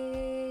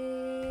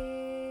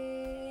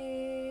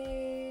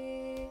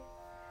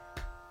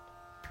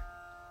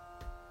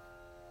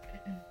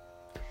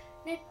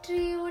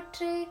 நெற்றி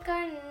ஒற்றை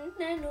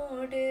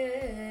கண்ணனோடு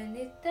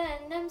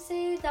நித்தனம்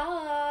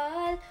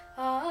செய்தால்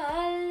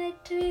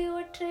நெற்றி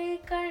ஒற்றை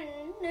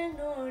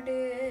கண்ணனோடு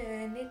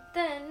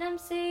நித்தனம்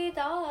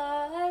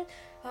செய்தால்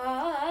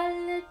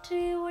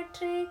நெற்றி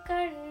ஒற்றை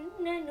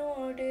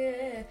கண்ணனோடு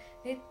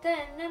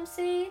நித்தனம்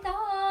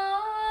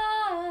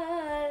செய்தால்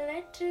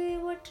நெற்றி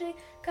ஒற்றை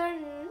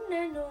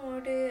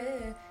கண்ணனோடு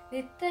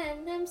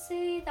நித்தனம்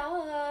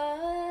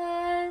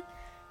செய்தால்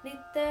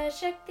நித்த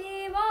சக்தி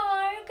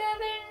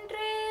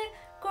வாழ்கவென்று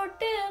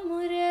கொட்டு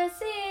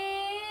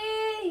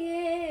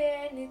முரசையே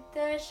நித்த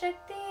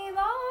சக்தி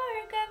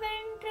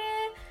வாழ்கவென்று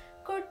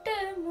கொட்டு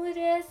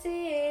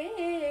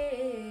முரசையே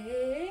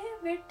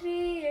வெற்றி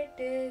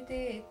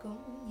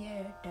எட்டுதேக்கும்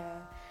எட்ட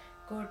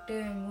கொட்டு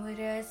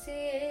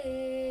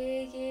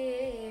முரசையே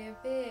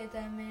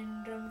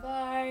வேதமென்றும்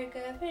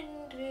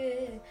வாழ்கவென்று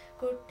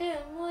கொட்டு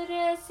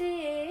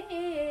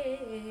முரசையே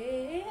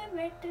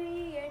வெற்றி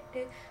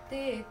எட்டு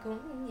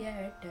தேக்கும்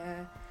எட்ட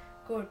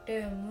கொட்டு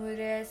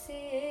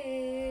முரசையே.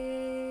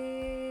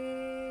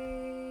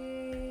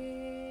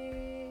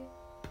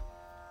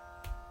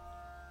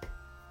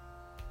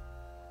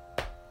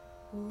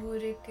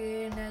 ஊருக்கு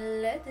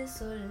நல்லது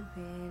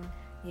சொல்வேன்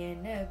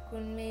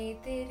எனக்குண்மை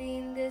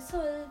தெரிந்து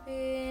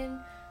சொல்வேன்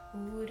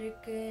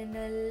ஊருக்கு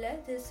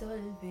நல்லது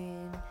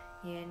சொல்வேன்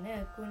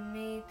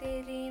எனக்குண்மை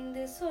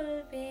தெரிந்து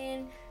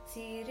சொல்வேன்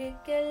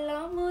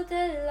சீருக்கெல்லாம்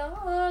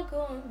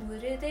முதலாகும்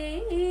ஒரு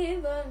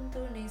தெய்வம்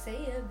துணை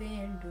செய்ய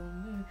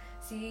வேண்டும்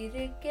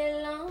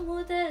சீருக்கெல்லாம்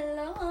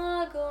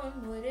முதலாகும்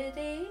ஒரு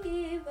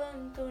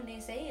தெய்வம் துணை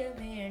செய்ய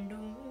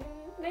வேண்டும்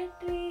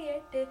வெற்றி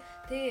எட்டு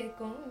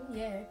தேக்கும்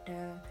எட்ட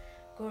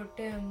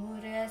கொட்டு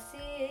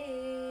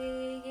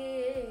முரசையே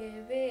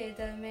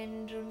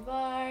வேதமென்றும்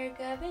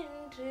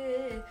வாழ்கவென்று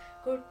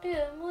கொட்டு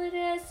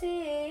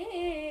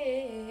முரசையே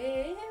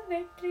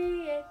வெற்றி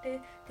எட்டு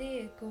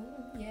தேக்கும்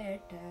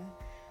எட்ட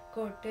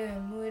கொட்டு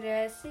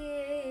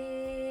முரசையே.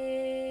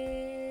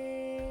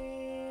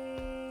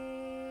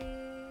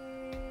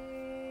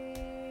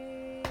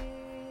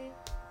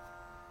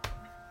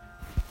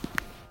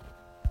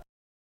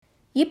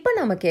 இப்போ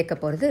நாம கேட்க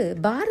போறது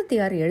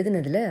பாரதியார்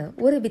எழுதினதுல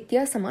ஒரு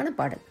வித்தியாசமான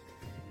பாடல்.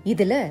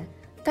 இதுல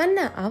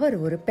தன்னை அவர்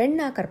ஒரு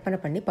பெண்ணா கற்பனை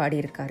பண்ணி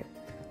பாடியிருக்காரு.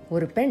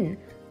 ஒரு பெண்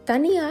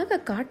தனியாக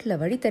காட்டுல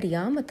வழி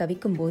தெரியாம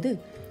தவிக்கும் போது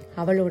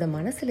அவளோட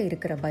மனசுல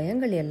இருக்கிற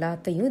பயங்கள்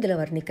எல்லாத்தையும் இதுல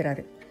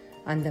வர்ணிக்கிறாரு.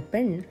 அந்த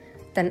பெண்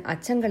தன்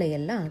அச்சங்களை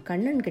எல்லாம்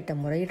கண்ணன் கிட்ட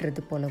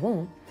முறையிடுறது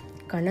போலவும்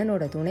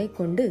கண்ணனோட துணை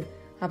கொண்டு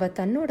அவ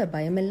தன்னோட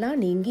பயமெல்லாம்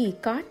நீங்கி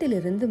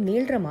காட்டிலிருந்து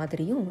மீள்ற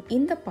மாதிரியும்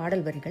இந்த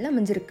பாடல் வரிகள்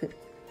அமைஞ்சிருக்கு.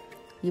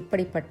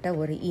 இப்படிப்பட்ட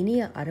ஒரு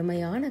இனிய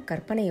அருமையான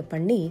கற்பனையை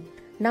பண்ணி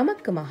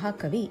நமக்கு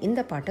மகாகவி இந்த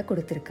பாட்டை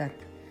கொடுத்திருக்கார்.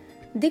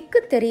 திக்கு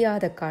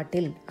தெரியாத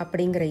காட்டில்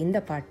அப்படிங்கிற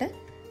இந்த பாட்டை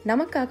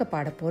நமக்காக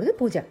பாட போறது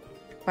பூஜா.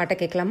 பாட்டை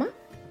கேட்கலாமா?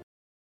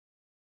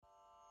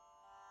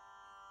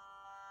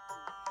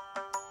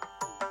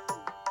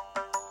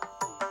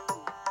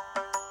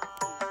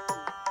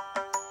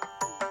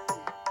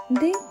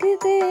 திக்கு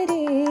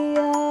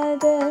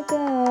தெரியாத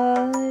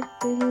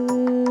காட்டில்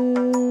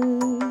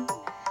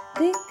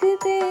திக்கு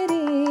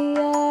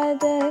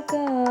தெரியாத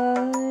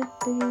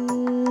காட்டில்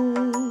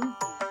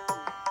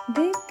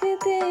திக்கு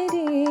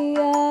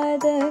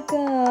தெரியாத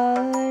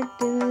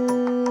காட்டில்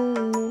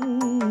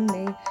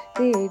உன்னை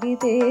தேடி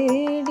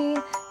தேடி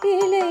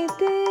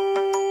இளைத்தேனே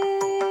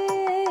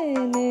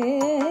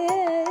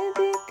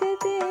திக்கு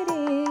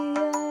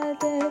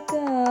தெரியாத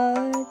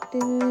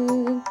காட்டில்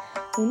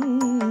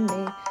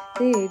உன்னை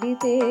தேடி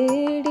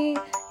தேடி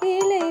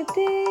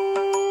இளைத்தேனே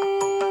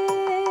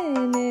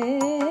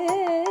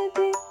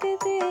திக்கு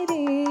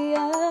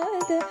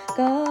தெரியாத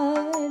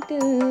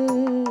காட்டில்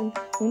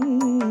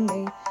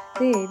உன்னை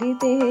தேடி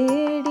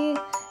தேடி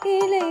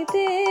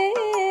இளைத்தேனே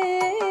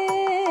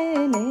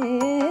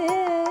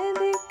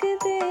திக்கு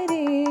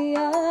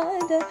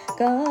தெரியாத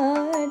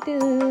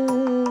காட்டில்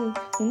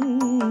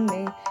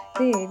உன்னை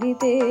தேடி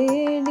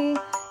தேடி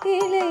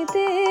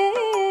இளைத்தேனே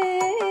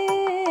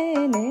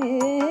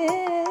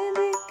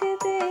திக்கு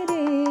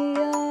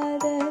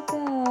தெரியாத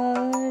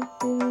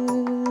காட்டில்.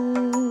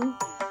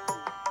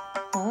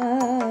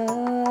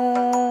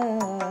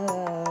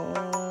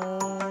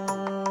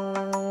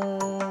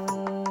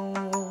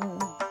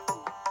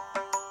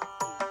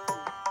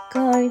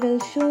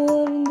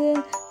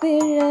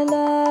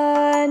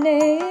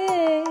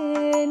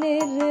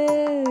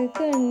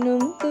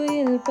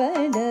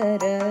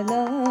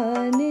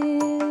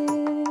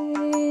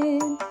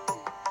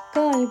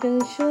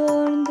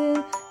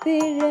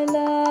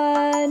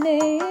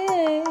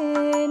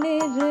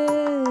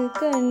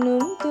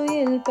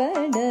 காட்டில்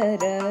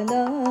படரலானேன்.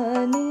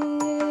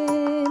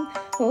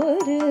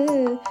 ஒரு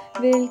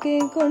வேள்கை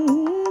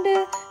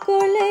கொண்டு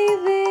கொலை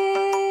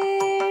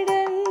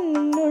வேடன்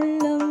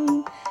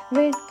உள்ளம்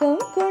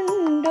வெட்கம்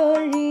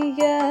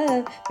கொண்டொழிய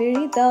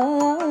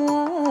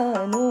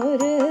பிழித்தான்.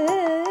 ஒரு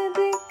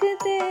திக்கு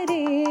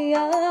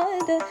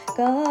தெரியாத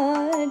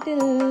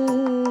காட்டில்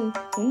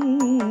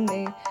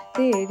உன்னை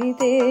தேடி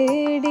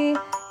தேடி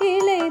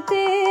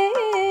இளைத்தேனே.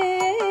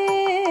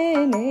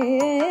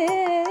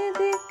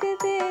 திக்கு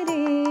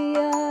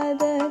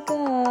தெரியாத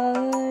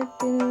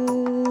காட்டில்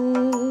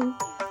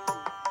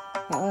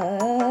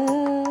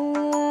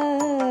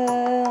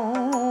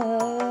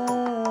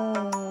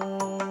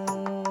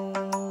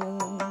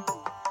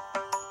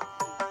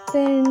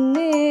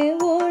பெண்ணே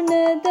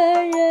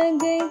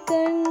உனதழகை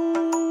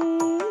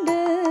கண்டு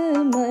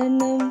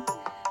மனம்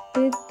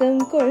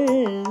பித்தம்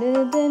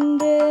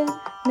கொள்ளுதென்ற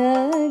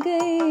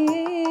நகைத்தான்.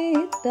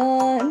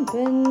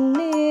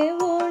 பெண்ணே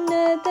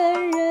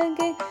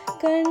உனதழகை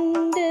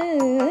கண்டு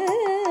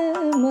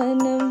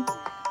மனம்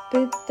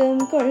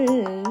பித்தம்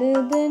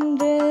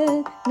கொள்ளுதென்ற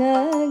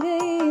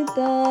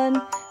நகைத்தான்.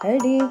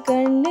 அடி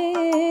கண்ணே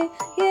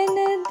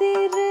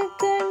எனதிரு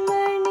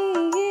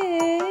கண்மணியே,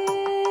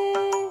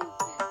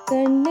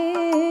 கண்ணே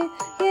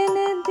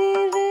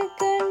எனதிரு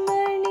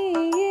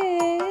கண்மணியே,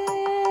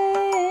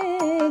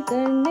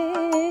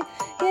 கண்ணே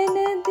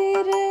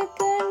எனதிரு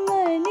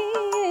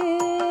கண்மணியே,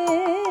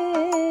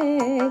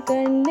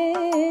 கண்ணே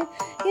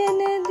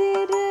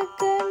எனதிரு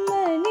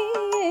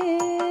கண்மணியே,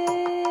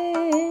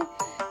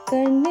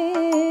 கண்ணே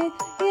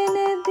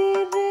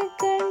எனதிரு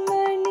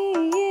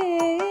கண்மணியே.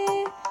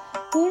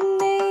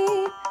 உன்னை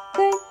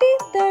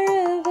கட்டித்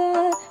தழுவ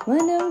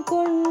மனம்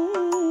கொண்டேன்,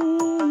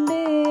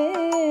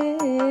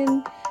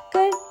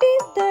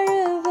 கட்டித்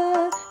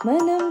தழுவ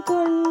மனம்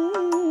கொண்டேன்.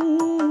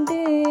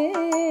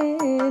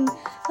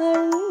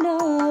 அண்ணா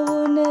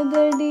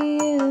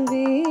உனதடியில்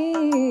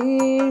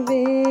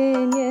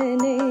வீழ்வேன்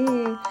என்னை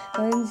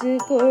அஞ்சு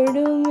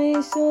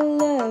கொடுமை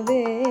சொல்ல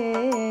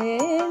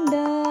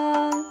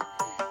வேண்டாம்.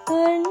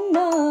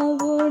 அண்ணா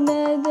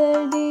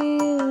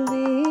உனதடியில்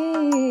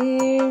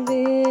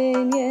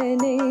வீழ்வேன்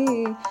என்னை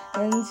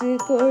அஞ்சு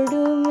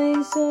கொடுமை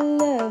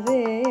சொல்ல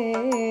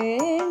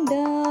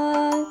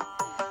வேண்டாம்.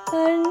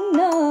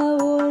 அண்ணா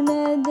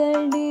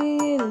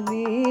உனதடியில்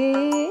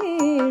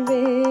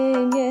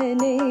வீழ்வேன்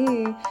என்னை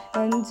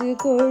அஞ்சு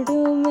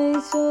கொடுமை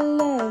சொல்ல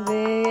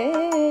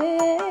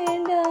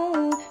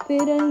வேண்டாம்.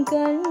 பிறன்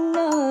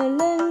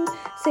கண்ணாளன்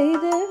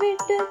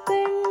செய்துவிட்ட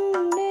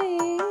பெண்ணை,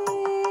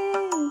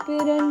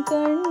 பிறன்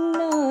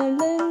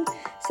கண்ணாளன்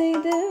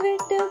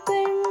செய்துவிட்ட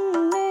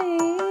பெண்ணை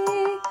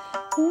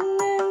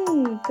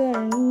உன்னன்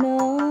கண்ணா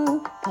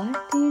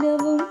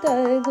பார்த்திடவும்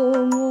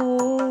தகுமோ,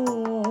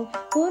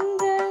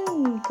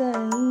 உன்றன்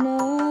கண்ணா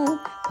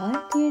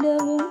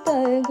பார்த்திடவும்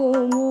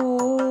தகுமோ.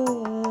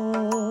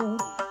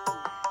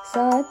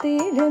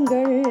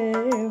 சாத்திரங்கள்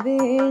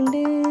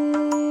வேண்டேன்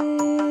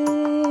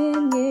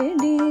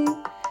ஏடி,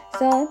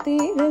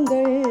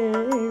 சாத்திரங்கள்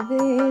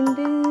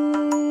வேண்டேன்.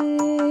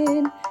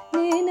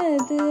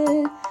 நினது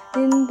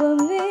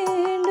இன்பம்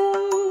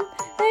வேண்டும்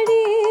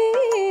அடி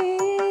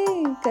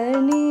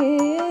கனியே,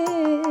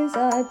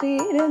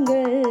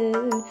 சாத்திரங்கள்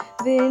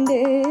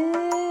வேண்டேன்.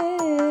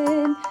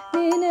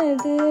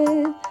 நினது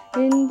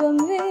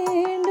இன்பம்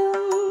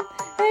வேண்டும்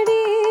அடி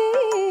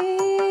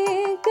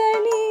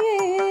கனியே.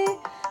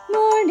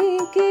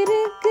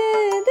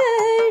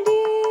 மோடிக்கிருக்குதடி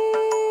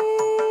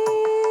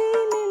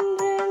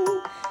நின்றன்,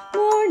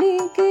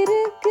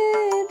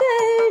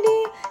 மோடிக்கிருக்குதடி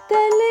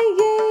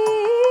தலையை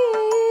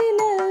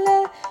நல்ல,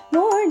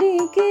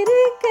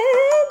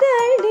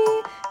 மோடிக்கிருக்குதடி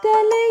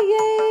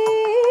தலையை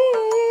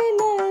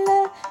நல்ல.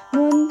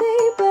 முந்தை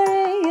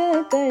பழைய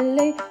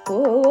கல்லை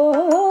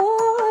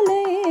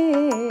போலே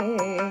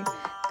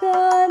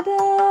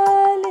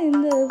காதால்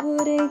இந்த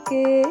உரை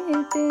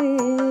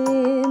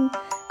கேட்டேன்.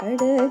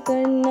 அட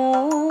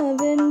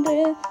கண்ணாவென்று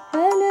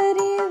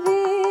அலறி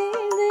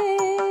வீழ்ந்தேன்.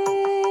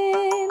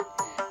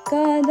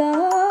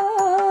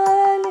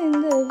 காதால்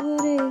இந்த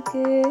உரை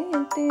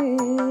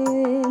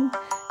கேட்டேன்.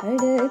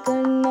 அட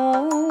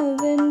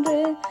கண்ணாவென்று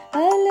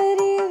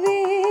அலறி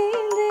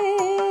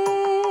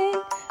வீழ்ந்தேன்.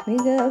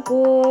 மிக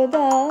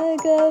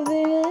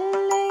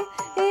போதாகவில்லை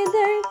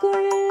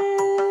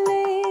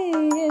இதழ்குள்ளே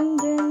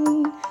என்றன்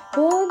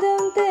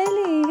போதம்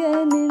தெளிய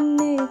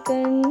நின்னை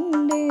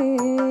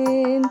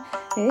கண்டேன்.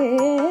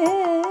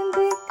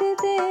 ஏந்திக்கு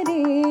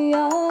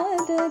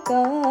தெரியாத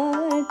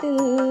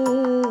காட்டில்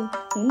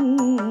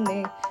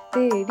உன்னை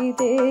தேடி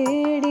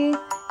தேடி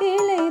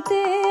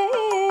இளைத்தேனே.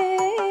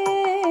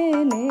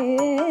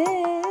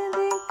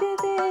 திக்கு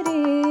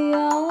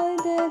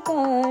தெரியாத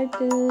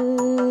காட்டில்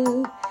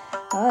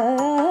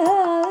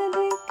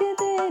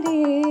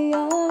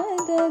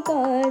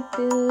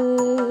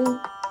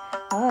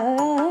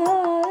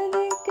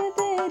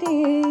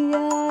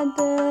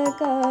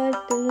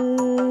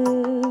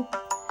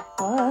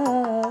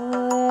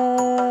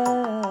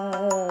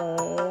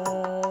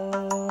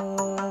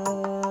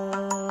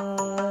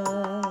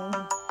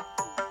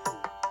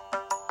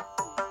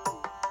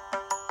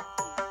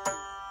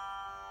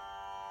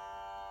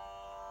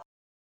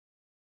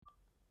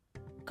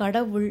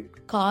கடவுள்,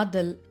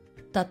 காதல்,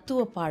 தத்துவ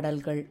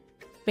பாடல்கள்,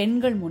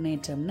 பெண்கள்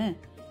முன்னேற்றம்னு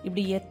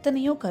இப்படி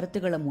எத்தனையோ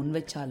கருத்துக்களை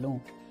முன்வச்சாலும்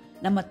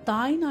நம்ம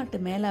தாய்நாட்டு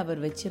மேல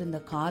அவர் வச்சிருந்த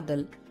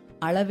காதல்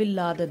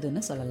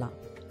அளவில்லாததுன்னு சொல்லலாம்.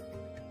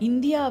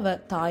 இந்தியாவை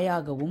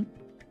தாயாகவும்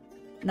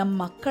நம்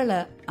மக்களை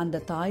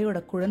அந்த தாயோட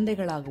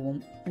குழந்தைகளாகவும்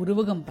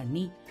உருவகம்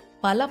பண்ணி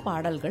பல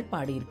பாடல்கள்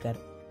பாடியிருக்கார்.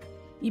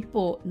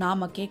 இப்போ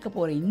நாம கேட்க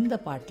போற இந்த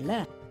பாட்டுல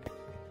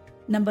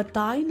நம்ம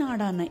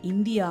தாய்நாடான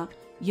இந்தியா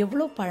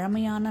எவ்வளோ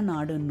பழமையான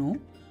நாடுன்னும்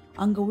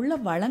அங்க உள்ள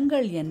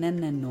வளங்கள்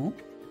என்னென்னும்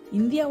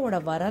இந்தியாவோட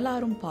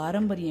வரலாறும்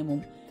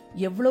பாரம்பரியமும்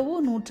எவ்வளவோ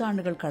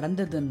நூற்றாண்டுகள்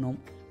கடந்ததுன்னும்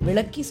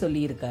விளக்கி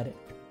சொல்லியிருக்காரு.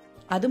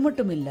 அது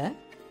மட்டும் இல்ல,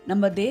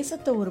 நம்ம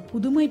தேசத்தை ஒரு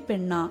புதுமை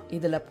பெண்ணா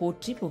இதுல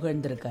போற்றி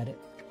புகழ்ந்திருக்காரு.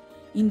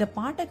 இந்த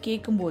பாட்டை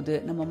கேட்கும்போது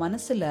நம்ம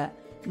மனசுல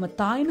நம்ம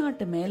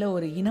தாய்நாட்டு மேல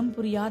ஒரு இனம்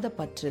புரியாத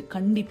பற்று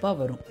கண்டிப்பா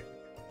வரும்.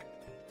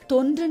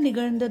 தொன்று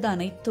நிகழ்ந்தது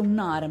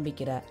அனைத்தும்னு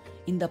ஆரம்பிக்கிற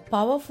இந்த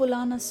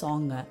பவர்ஃபுல்லான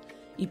சாங்க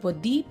இப்போ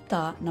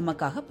தீப்தா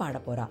நமக்காக பாட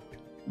போறா.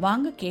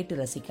 வாங்க கேட்டு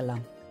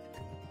ரசிக்கலாம்.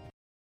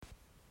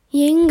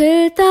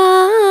 எங்கள்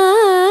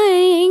தாய்,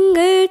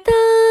 எங்கள்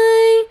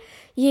தாய்,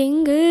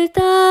 எங்கள்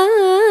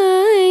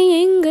தாய்,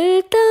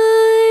 எங்கள்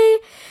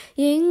தாய்,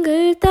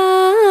 எங்கள்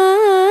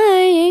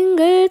தாய்,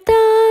 எங்கள்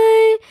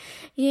தாய்,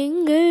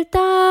 எங்கள்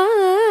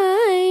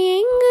தாய்,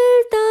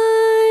 எங்கள்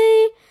தாய்.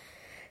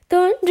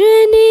 தொன்று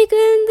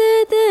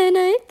நிகழ்ந்தது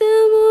அனைத்து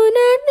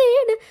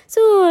உணர்ந்திட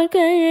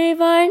சோர்களை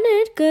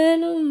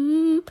வாழ்நற்களும்.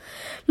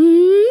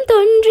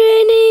 தொன்று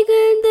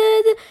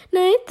நிகழ்ந்தது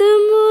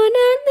அனைத்தும்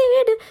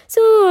உணர்ந்திட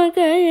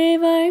சோர்களை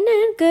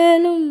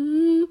வாழ்நற்களும்.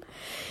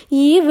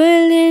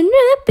 இவள்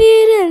என்று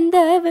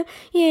பிறந்தவள்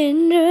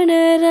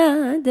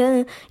என்றுணராத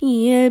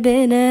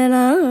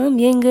இயல்பெனலாம்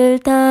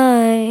எங்கள்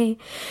தாய்.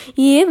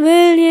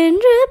 இவள்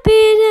என்று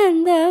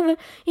பிறந்தவள்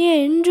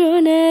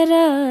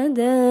என்றுணராத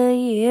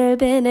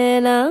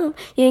இயல்பெனலாம்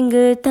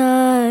எங்கள்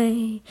தாய்.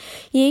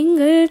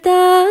 எங்கள்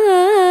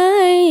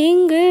தாய்,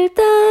 எங்கள்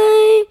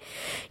தாய்,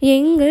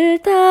 எங்கள்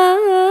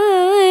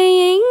தாய்,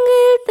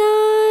 எங்கள்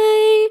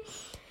தாய்.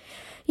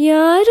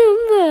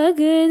 யாரும்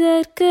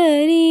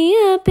வகுதற்கரிய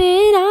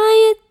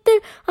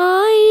பேராயத்தில்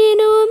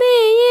ஆயினுமே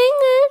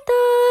எங்கள்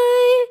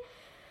தாய்.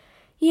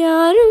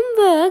 யாரும்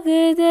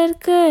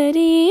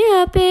வகுதற்கரிய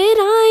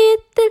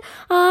பேராயத்தில்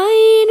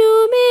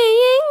ஆயினுமே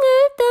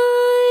எங்கள்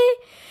தாய்.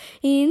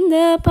 இந்த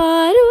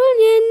பாருள்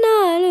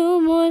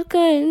என்னாலும் ஒரு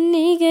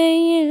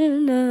கன்னிகையில்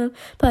நாம்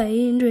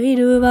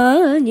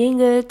பயின்றிடுவான்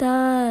எங்கள்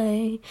தாய்.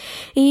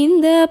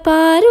 இந்த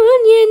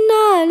பாருள்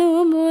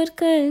என்னாலும் ஒரு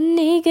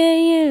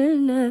கன்னிகையில்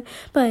நாம்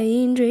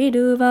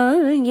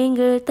பயின்றிடுவான்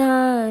எங்கள்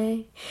தாய்.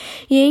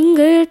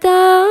 எங்கள்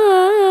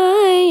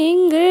தாய்,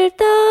 எங்கள்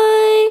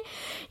தாய்,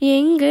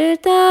 எங்கள்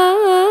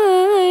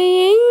தாய்,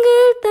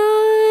 எங்கள்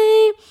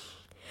தாய்.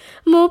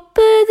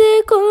 30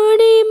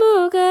 கோடி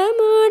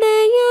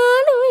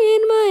முகமுடையாள்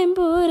உயிர்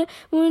மயம்பூர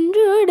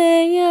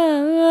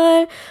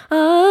ஒன்றுடையாள்.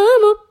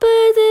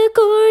 30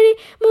 கோடி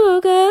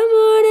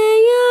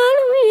முகமுடையாள்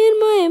உயிர்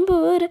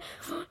மயம்பூர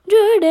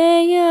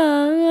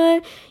ஒன்றுடையாள்.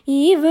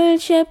 இவள்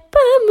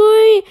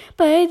செப்பமொழி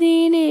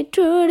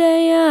 18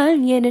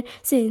 என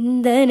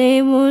சிந்தனை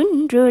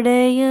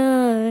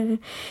ஒன்றுடையாள்.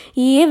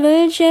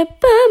 இவள்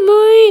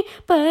செப்பமொழி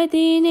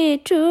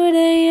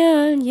 18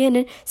 என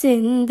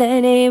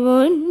சிந்தனை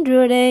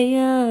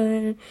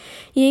ஒன்றுடையாள்.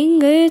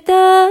 எங்கள்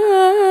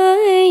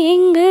தாய்,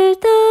 எங்கள்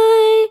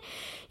தாய்,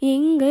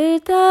 எங்கள்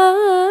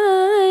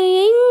தாய்,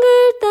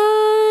 எங்கள்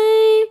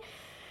தாய்.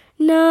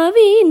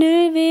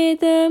 நாவினுள்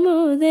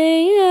வேதமுதை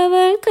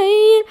அவள்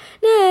கையில்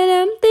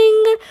நலம்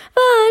திங்கள்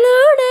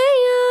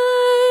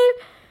வாளுடையாள்.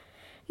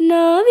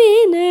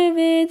 நாவினுள்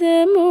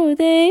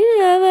வேதமுதை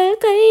அவள்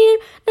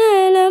கையில்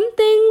நலம்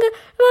திங்கள்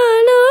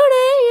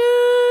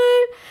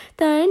வாளுடையாள்.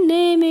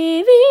 தன்னை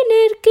மேவி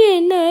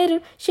நிற்கிணர்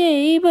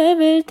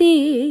செய்பவள்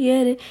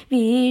தீயர்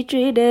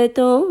வீற்றிட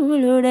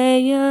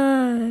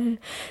தோளுடையாள்.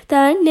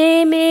 தன்னை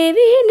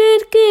மேவி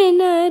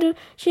நிற்கிணர்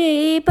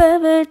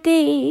செய்பவள்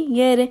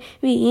தீயர்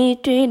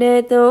வீற்றிட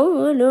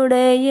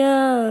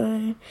தோளுடையாள்.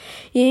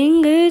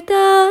 எங்கள்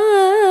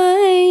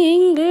தாய்,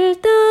 எங்கள்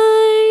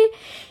தாய்,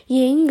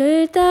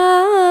 எங்கள்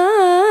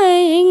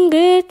தாய்,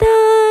 எங்கள்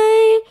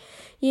தாய்,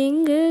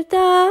 எங்கள்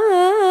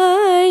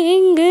தாய்,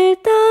 எங்கள்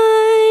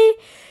தாய்,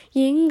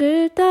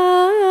 எங்கள்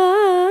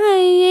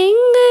தாய்,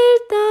 எங்கள்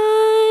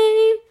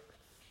தாய்.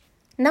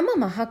 நம்ம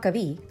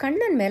மகாகவி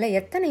கண்ணன் மேல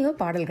எத்தனையோ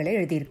பாடல்களை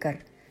எழுதியிருக்கார்.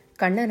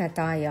 கண்ணனை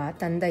தாயா,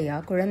 தந்தையா,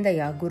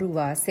 குழந்தையா,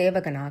 குருவா,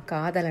 சேவகனா,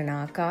 காதலனா,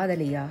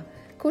 காதலியா,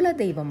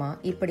 குலதெய்வமா,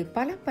 இப்படி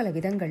பல பல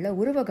விதங்கள்ல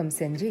உருவகம்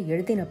செஞ்சு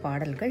எழுதின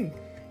பாடல்கள்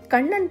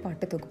கண்ணன்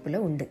பாட்டு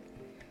தொகுப்புல உண்டு.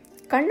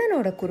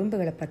 கண்ணனோட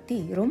குறும்புகளை பத்தி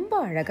ரொம்ப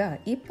அழகா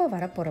இப்ப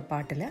வரப்போற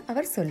பாட்டுல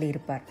அவர்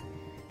சொல்லியிருப்பார்.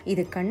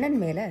 இது கண்ணன்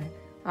மேல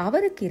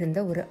அவருக்கு இருந்த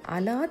ஒரு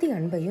அலாதி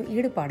அன்பையும்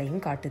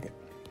ஈடுபாடையும் காட்டுது.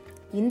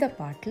 இந்த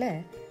பாட்டுல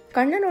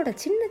கண்ணனோட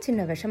சின்ன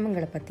சின்ன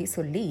விஷமங்களை பத்தி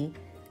சொல்லி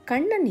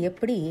கண்ணன்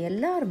எப்படி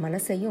எல்லார்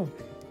மனசையும்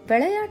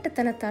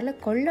விளையாட்டுத்தனத்தால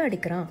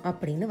கொள்ளாடிக்கிறான்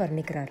அப்படின்னு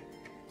வர்ணிக்கிறார்.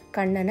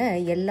 கண்ணனை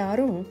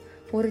எல்லாரும்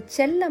ஒரு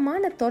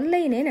செல்லமான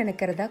தொல்லைனே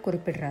நினைக்கிறதா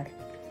குறிப்பிடுறார்.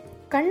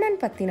 கண்ணன்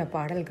பத்தின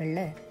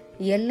பாடல்கள்ல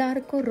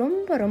எல்லாருக்கும்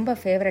ரொம்ப ரொம்ப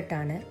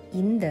ஃபேவரட்டான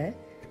இந்த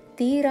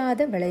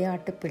தீராத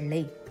விளையாட்டு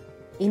பிள்ளை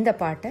இந்த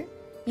பாட்டை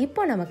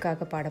இப்போ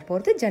நமக்காக பாட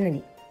போகிறது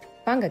ஜனனி.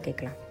 வாங்க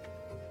கேட்கலாம்.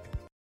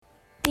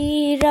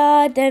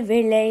 தீராத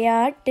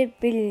விளையாட்டு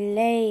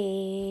பிள்ளை,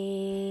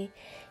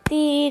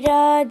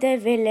 தீராத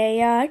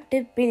விளையாட்டு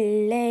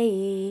பிள்ளை,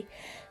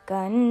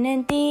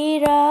 கண்ணன்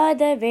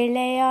தீராத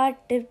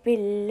விளையாட்டு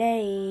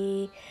பிள்ளை,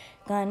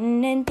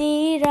 கண்ணன்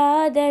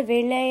தீராத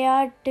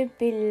விளையாட்டு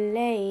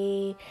பிள்ளை,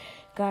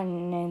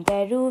 கண்ணன்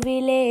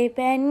தருவிலே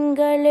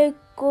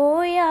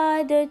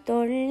பெண்களுக்கோயாத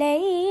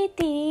தொல்லை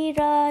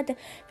தீராத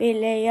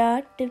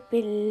விளையாட்டு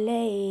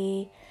பிள்ளை,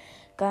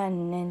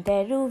 கண்ணன்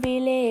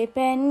தருவிலே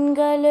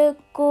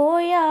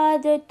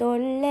பெண்களுக்கோயாத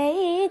தொல்லை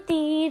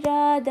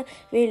தீராத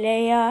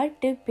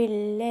விளையாட்டு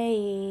பிள்ளை.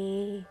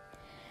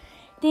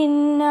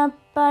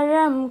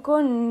 தின்னப்பழம்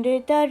கொண்டு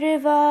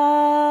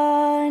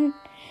தருவான்,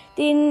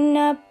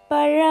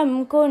 தின்னப்பழம்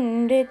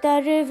கொண்டு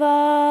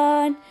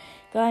தருவான்,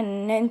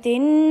 கண்ணன்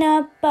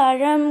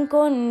தின்னப்பழம்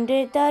கொண்டு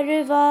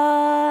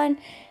தருவான்,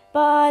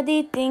 பாதி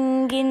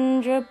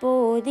திங்கின்ற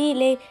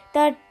போதிலே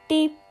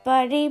தட்டி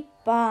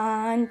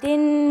பறிப்பான்,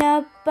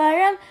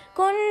 தின்னப்பழம்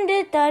கொண்டு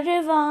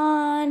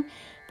தருவான்,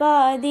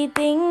 பாதி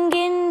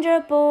திங்கின்ற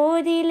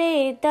போதிலே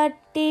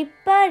தட்டி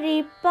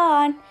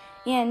பறிப்பான்,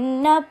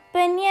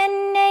 என்னப்பன்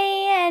என்னை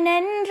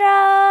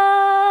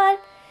எனென்றால்,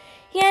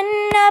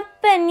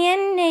 என்னப்பன்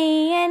என்னை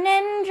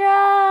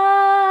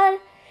எனென்றால்,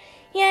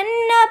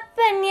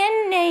 என்னப்பன்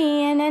என்னை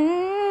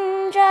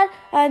எனென்றால்,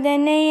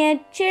 அதனை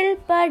எச்சில்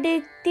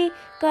படுத்தி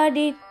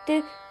கடித்து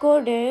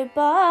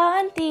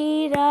கொடுப்பான்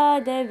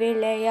தீராத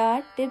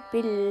விளையாட்டு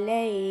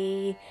பிள்ளை,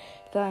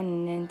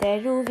 கண்ணன்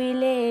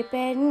தருவிலே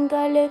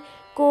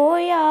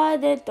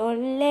பெண்களுக்கோயாத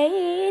தொல்லை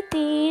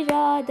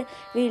தீராத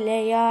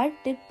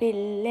விளையாட்டு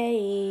பிள்ளை.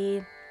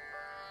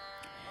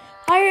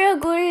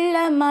 அழகுள்ள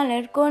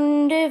மலர்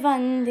கொண்டு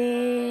வந்தே,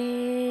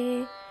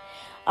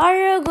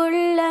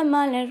 அழகுள்ள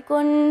மலர்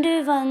கொண்டு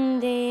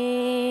வந்தே,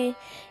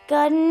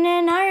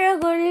 கண்ணன்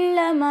அழகுள்ள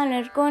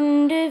மலர்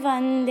கொண்டு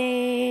வந்தே,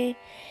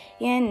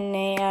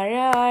 என்னை அழ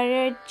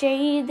அழச்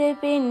செய்து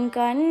பின்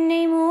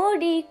கண்ணை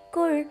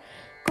மூடிக்குள்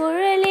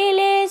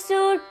குழலிலே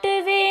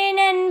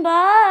சூட்டுவேன்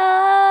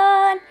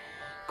என்பான்,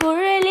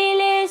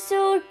 குழலிலே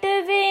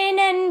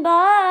சூட்டுவேன்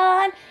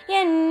என்பான்,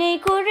 என்னை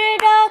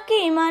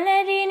குருடாக்கி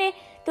மலரினை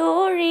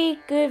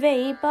தோழிக்கு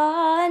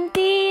வைப்பான்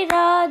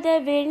தீராத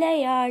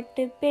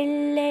விளையாட்டு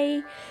பிள்ளை,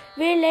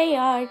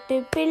 விளையாட்டு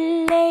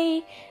பிள்ளை,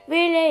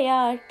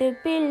 விளையாட்டு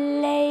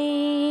பிள்ளை.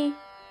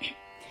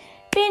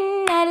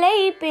 பின்னலை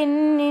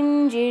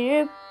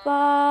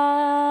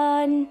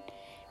பின்னின்றிருப்பான்,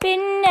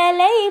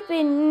 பின்னலை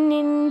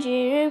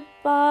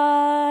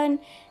பின்னின்றிருப்பான்,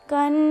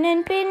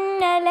 கண்ணன்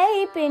பின்னலை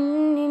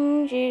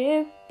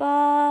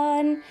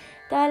பின்னின்றிருப்பான்,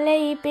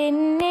 தலை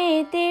பின்னே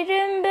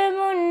திரும்ப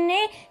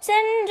முன்னே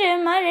சென்று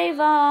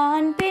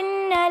மறைவான்,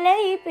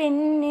 பின்னலை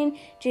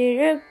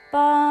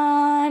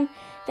பின்னின்றிருப்பான்,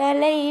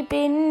 தலை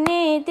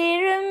பின்னே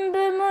திரும்ப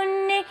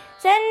முன்னே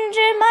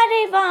சென்று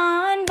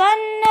மறைவான்,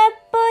 வண்ண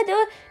புது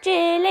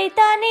சேலை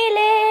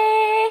தனிலே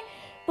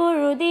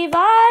புழுதி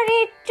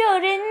வாரிச்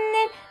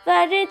சொரிந்து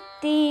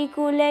வருத்தி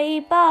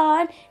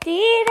குலைப்பான்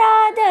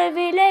தீராத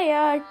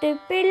விளையாட்டு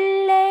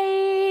பிள்ளை,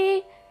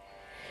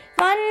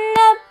 வண்ண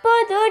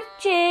புது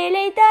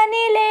சேலை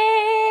தனிலே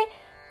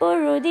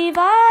புழுதி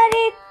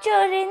வாரிச்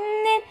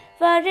சொரிந்து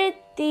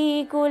வருத்தி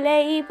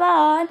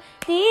குலைப்பான்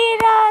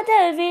தீராத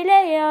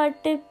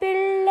விளையாட்டு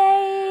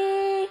பிள்ளை.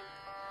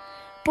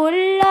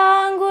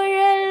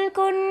 புல்லாங்குழல்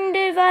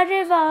கொண்டு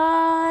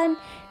வருவான்,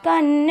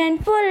 கண்ணன்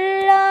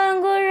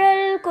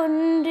புல்லாங்குழல்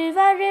கொண்டு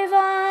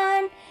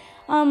வருவான்,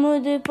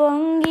 அமுது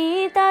பொங்கி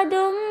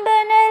ததும்ப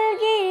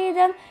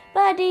நல்கீதம்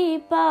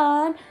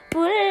படிப்பான்,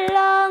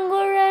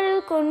 புல்லாங்குழல்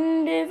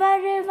கொண்டு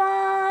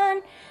வருவான்,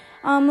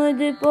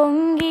 அமுது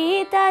பொங்கி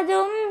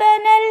ததும்ப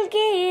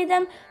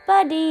நல்கீதம்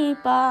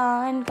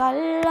படிப்பான்,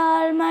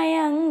 கல்லால்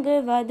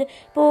மயங்குவது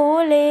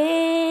போலே,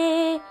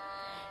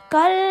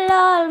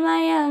 கல்லால்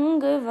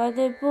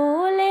மயங்குவது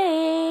போலே,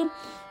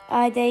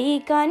 அதை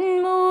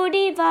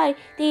கண்மூடி வாய்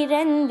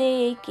திறந்தே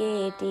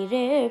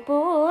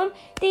கேட்டிருப்போம்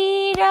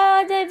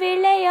தீராத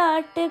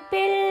விளையாட்டு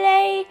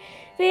பிள்ளை,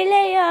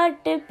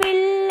 விளையாட்டு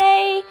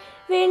பிள்ளை,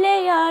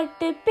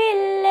 விளையாட்டு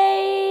பிள்ளை.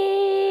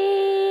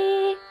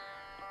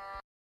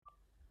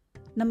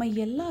 நம்ம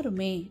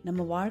எல்லாருமே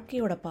நம்ம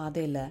வாழ்க்கையோட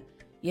பாதையில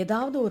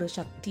ஏதாவது ஒரு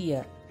சக்தியை,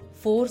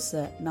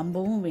 ஃபோர்ஸை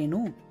நம்பவும்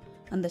வேணும்,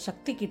 அந்த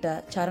சக்தி கிட்ட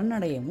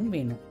சரணடையவும்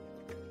வேணும்.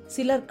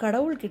 சிலர்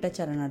கடவுள்கிட்ட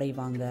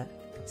சரணடைவாங்க,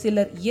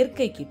 சிலர்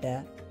இயற்கை கிட்ட,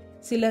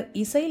 சிலர்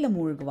இசையில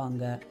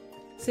மூழ்குவாங்க,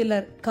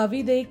 சிலர்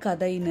கவிதை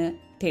கதைன்னு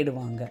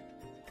தேடுவாங்க.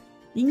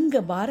 இங்க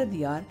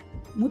பாரதியார்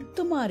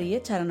முத்துமாரிய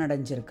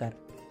சரணடைஞ்சிருக்கார்.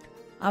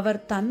 அவர்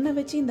தன்னை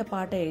வச்சு இந்த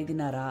பாட்டை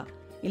எழுதினாரா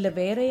இல்ல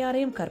வேற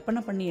யாரையும்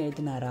கற்பனை பண்ணி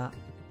எழுதினாரா,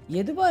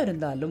 எதுவா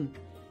இருந்தாலும்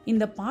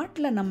இந்த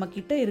பாட்டுல நம்ம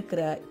கிட்ட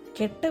இருக்கிற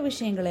கெட்ட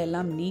விஷயங்களை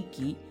எல்லாம்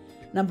நீக்கி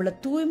நம்மள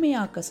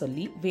தூய்மையாக்க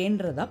சொல்லி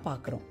வேண்டதா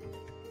பாக்குறோம்.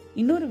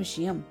 இன்னொரு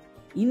விஷயம்,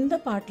 இந்த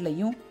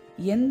பாட்டுலையும்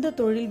எந்த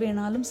தொழில்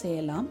வேணாலும்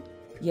செய்யலாம்,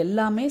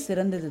 எல்லாமே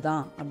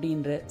சிறந்ததுதான்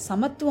அப்படின்ற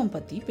சமத்துவம்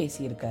பத்தி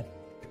பேசியிருக்கார்.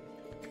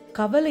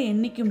 கவலை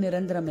என்னைக்கும்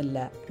நிரந்தரம்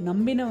இல்லை,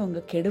 நம்பினவங்க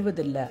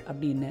கெடுவதில்லை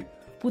அப்படின்னு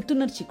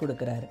புத்துணர்ச்சி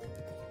கொடுக்கிறாரு.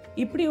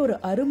 இப்படி ஒரு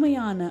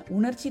அருமையான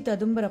உணர்ச்சி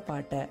ததும்புற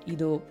பாட்டை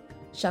இதோ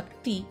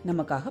சக்தி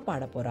நமக்காக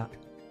பாட போறா.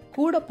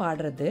 கூட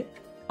பாடுறது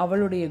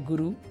அவளுடைய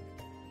குரு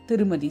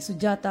திருமதி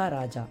சுஜாதா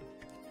ராஜா.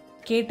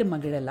 கேட்டு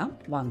மகிழலாம்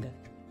வாங்க.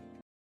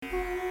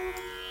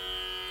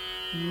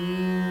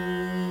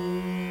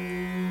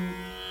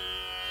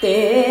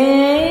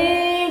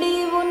 தேடி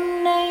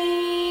உன்னை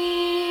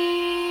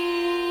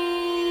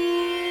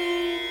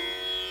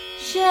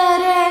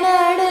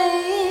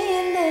சரணடைந்தேன்,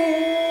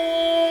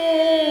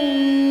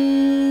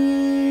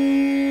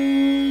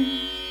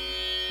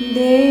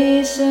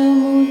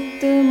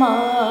 தேசமுத்து மாறி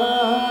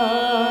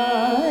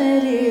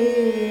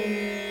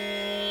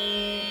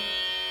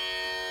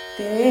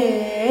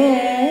தேடி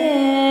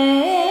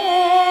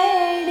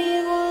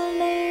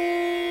உன்னை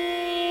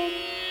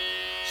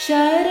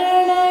சரணடைந்தேன்,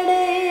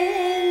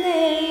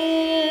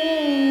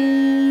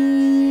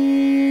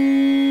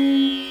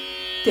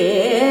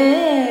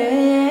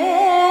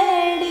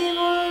 தேடி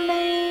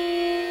உன்னை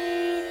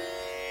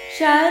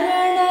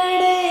சரணடைந்தேன்,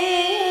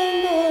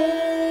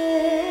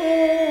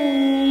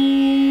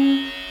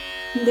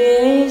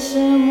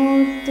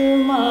 தேசமுத்து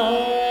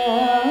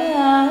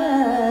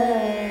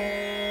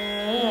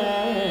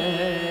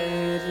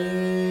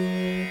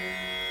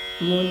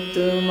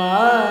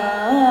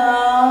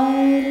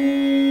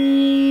முத்துமாரி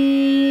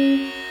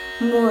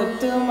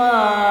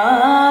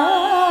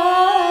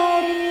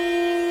முத்துமாரி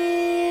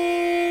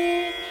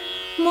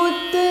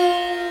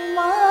முத்துமாரி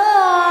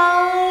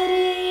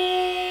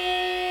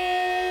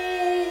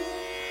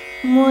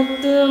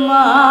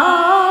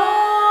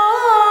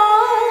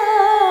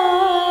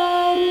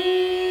முத்துமாரி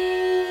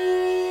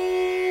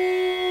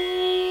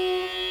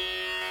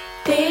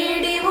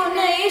தேடி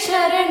உன்னை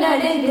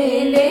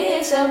சரணடைந்தேன்,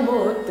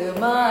 தேசமுத்து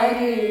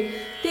மாறி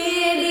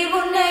தேடி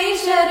உன்னை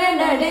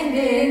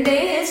சரணடைந்தேன்,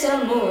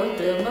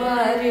 தேசமுத்து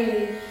மாறி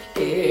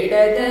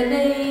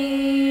கேடதனை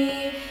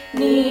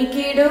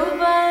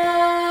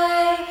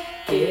நீக்கிடுவாய்,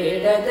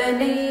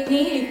 கேடதனை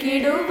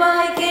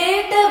நீக்கிடுவாய்,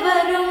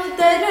 கேட்டவரும்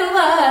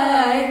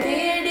தருவாய்.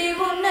 தேடி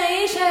உன்னை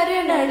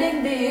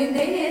சரணடைந்தேன்,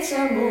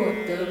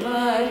 தேசமுத்து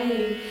மாறி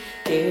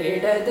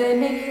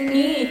கேடதனை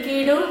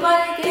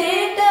நீக்கிடுவாய்,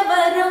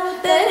 கேட்டவரும்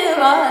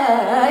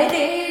தருவாய்.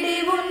 தேடி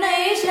உன்னை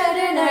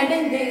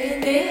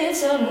சரணடைந்தேன்,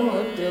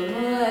 தேசமுத்து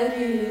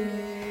மாறி.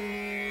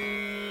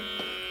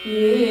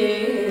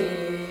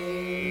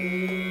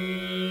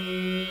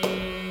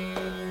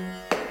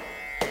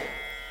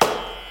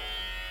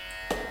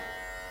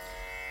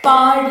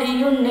 பாடி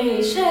உன்னை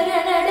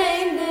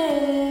சரணடைந்தேன்,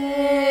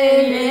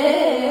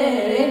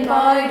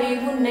 பாடி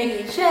உன்னை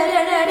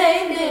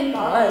சரணடைந்தேன்,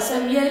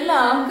 பாசம்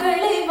எல்லாம்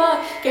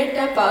களைவாய், கெட்ட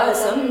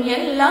பாசம்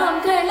எல்லாம்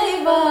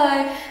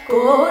களைவாய்,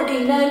 கோடி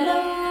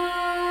நலம்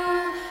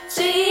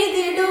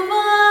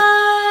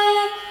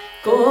செய்திடுவாய்,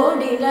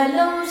 கோடி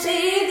நலம்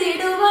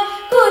செய்திடுவாய்,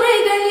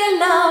 குறைகள்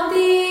எல்லாம்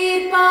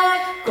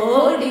தீர்ப்பாய்,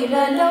 கோடி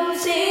நலம்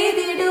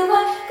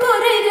செய்திடுவாய்,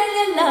 குறைகள்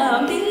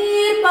எல்லாம்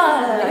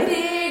தீர்ப்பாய்.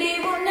 தேடி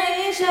உன்னை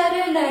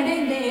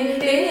சரணடைந்தேன்,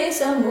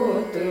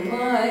 தேசமுத்து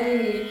மாறி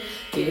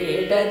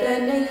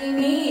கேட்டதனை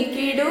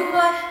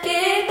நீக்கிடுவாய்,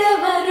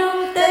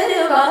 கேட்டவரும்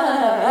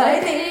தருவாய்.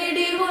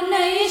 தேடி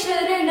உன்னை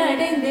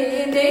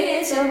சரணடைந்தேன்,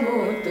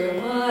 தேசமுத்து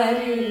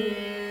மாறி.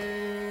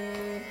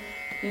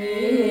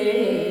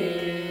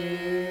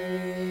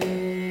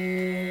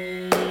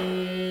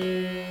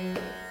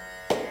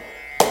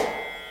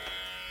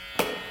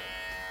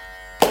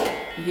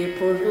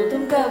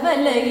 எப்பொழுதும்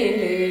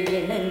கவலையிலே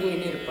இணங்கி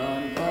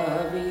நிற்பான்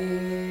பாவி,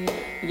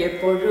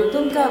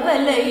 எப்பொழுதும்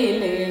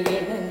கவலையிலே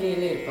இணங்கி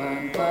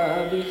நிற்பான்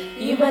பாவி,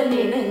 இவன்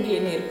இணங்கி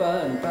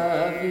நிற்பான்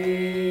பாவி.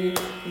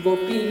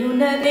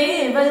 கோபியுன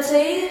தேவல்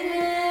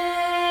செய்வேன்,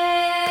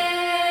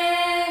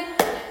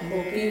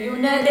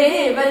 கோபியுன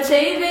தேவல்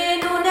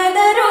செய்வேன்,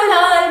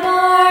 உனதருளால்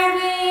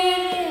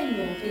வாழ்வேன்,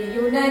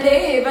 கோபியுன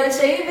தேவல்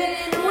செய்வேன்,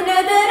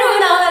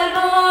 உனதருளால்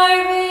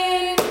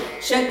வாழ்வேன்.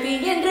 சக்தி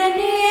என்ற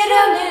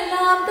நேரம்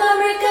எல்லாம்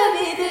தமிழ்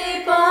கவிதை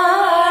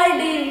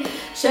பாடி,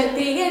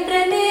 சக்தி என்ற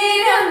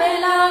நேரம்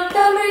எல்லாம்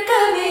தமிழ்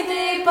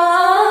கவிதை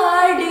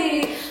பாடி,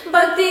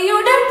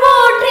 பக்தியுடன்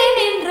போற்றி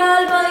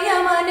நின்றால்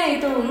பயம்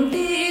அனைத்தும்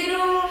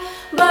தீரும்,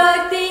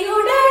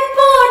 பக்தியுடன்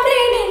போற்றி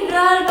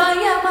நின்றால்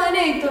பயம்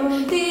அனைத்தும்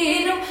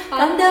தீரும்,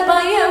 அந்த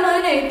பயம்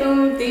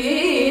அனைத்தும்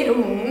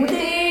தீரும்.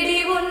 தேடி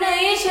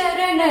உன்னை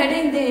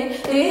சரணடைந்தேன்,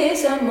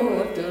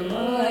 தேசமுத்து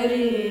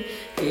மாறி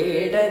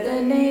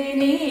கேடதனை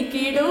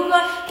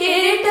நீக்கிடுவாய்,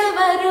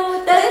 கேட்டவரும்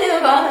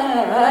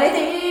தருவாய்.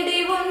 தேடி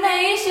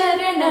உன்னை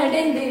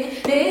சரணடைந்தேன்,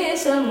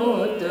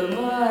 தேசமுத்து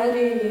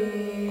மாறி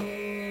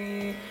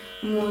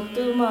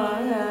முத்து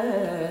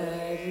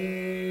மாறி.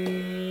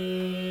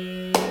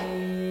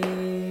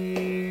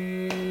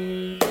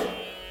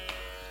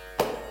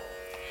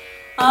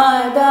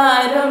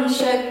 ஆதாரம்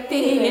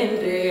சக்தி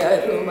என்று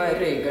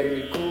அருமறைகள்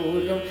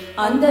கூறும்,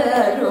 அந்த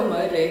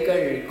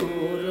அருமறைகள்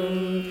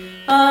கூறும்,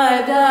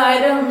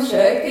 ஆதாரம்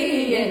சக்தி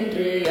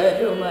என்று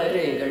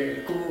அருமறைகள்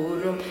கூறும்,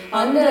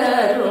 அந்த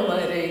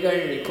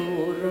அருமறைகள்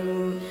கூறும்.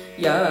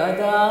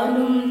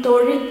 யாதானும்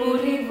தொழில்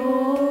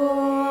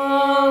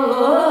புரிவோம்,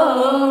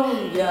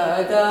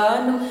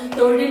 யாதானும்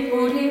தொழில்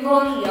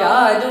புரிவோம்,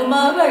 யாதும்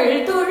அவள்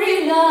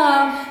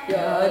தொழிலாம்.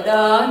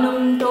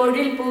 யாதானும்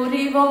தொழில்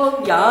புரிவோம்,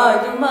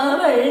 யாதும்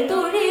அவள்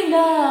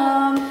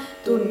தொழிலாம்.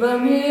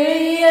 துன்பமே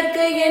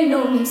இயற்கை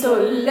என்னும்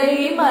சொல்லை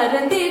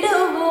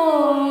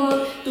மறந்திடுவோம்,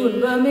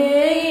 துன்பமே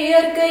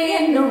இயற்கை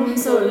என்னும்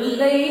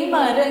சொல்லை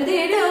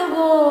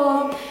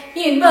மறந்திடுவோம்.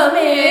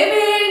 இன்பமே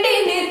வேண்டி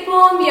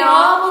நிற்போம்,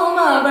 யாவும்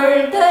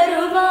அவள்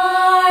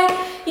தருவாய்.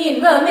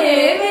 இன்பமே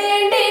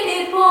வேண்டி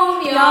நிற்போம்,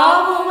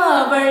 யாவும்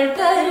அவள்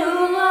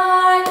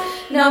தருவாய்.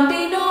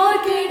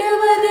 நம்பினோர்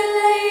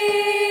கெடுவதில்லை,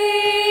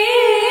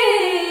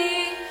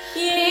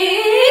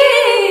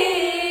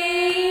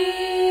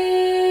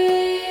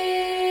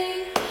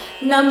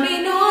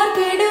 நம்பினோர்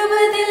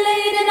கெடுவதில்லை,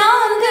 இது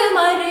நான்கு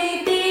மறை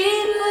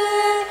தீர்ப்பு.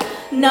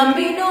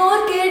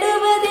 நம்பினோர்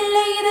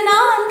கெடுவதில்லை, இது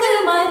நான்கு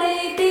மறை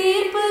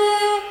தீர்ப்பு.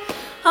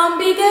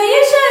 அம்பிகையை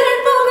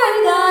சரண்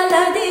புகழ்ந்தால்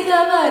அதிக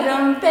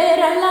வரம்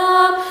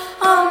பெறலாம்.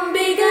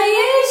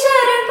 அம்பிகையை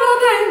சரண்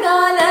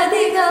புகழ்ந்தால்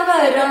அதிக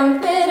வரம்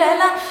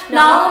பெறலாம்.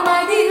 நாம்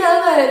அதிக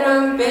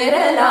வரம்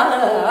பெறலாம்.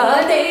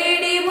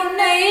 தேடி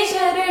உன்னை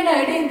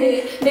சரணடைந்து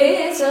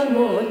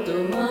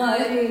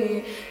தேசமூத்துமாறே.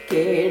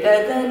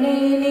 கேடதனை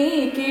நீ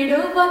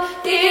கிடுவா,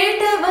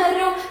 கேட்ட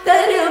வரும்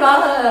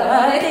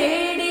தருவாய்.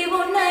 தேடி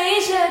உன்னை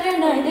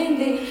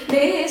சரணடைந்து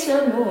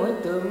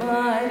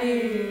தேசமூத்துமாறே.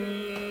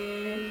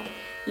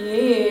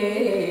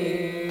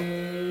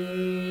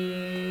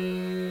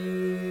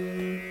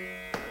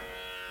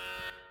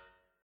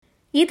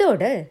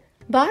 இதோட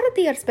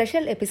பாரதியார்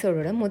ஸ்பெஷல்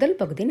எபிசோடோட முதல்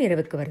பகுதி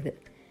நிறைவுக்கு வருது.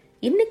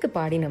 இன்னைக்கு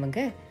பாடினவங்க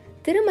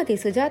திருமதி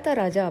சுஜாதா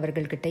ராஜா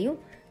அவர்கள்கிட்டையும்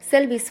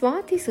செல்வி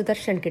சுவாதி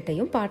சுதர்ஷன்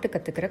கிட்டையும் பாட்டு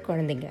கத்துக்கிற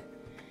குழந்தைங்க.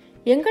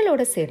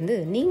 எங்களோட சேர்ந்து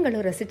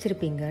நீங்களும்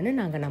ரசிச்சிருப்பீங்கன்னு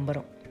நாங்க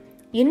நம்புறோம்.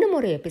 இன்னும்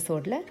ஒரு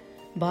எபிசோட்ல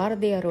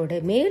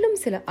பாரதியாரோட மேலும்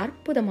சில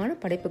அற்புதமான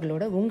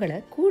படைப்புகளோட உங்களை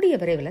கூடிய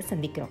விரைவில்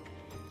சந்திக்கிறோம்.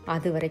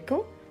 அது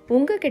வரைக்கும்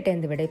உங்ககிட்ட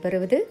இருந்து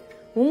விடைபெறுவது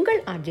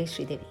உங்கள் ஆர்ஜே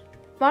ஸ்ரீதேவி.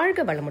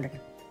 வாழ்க வளமுடன்.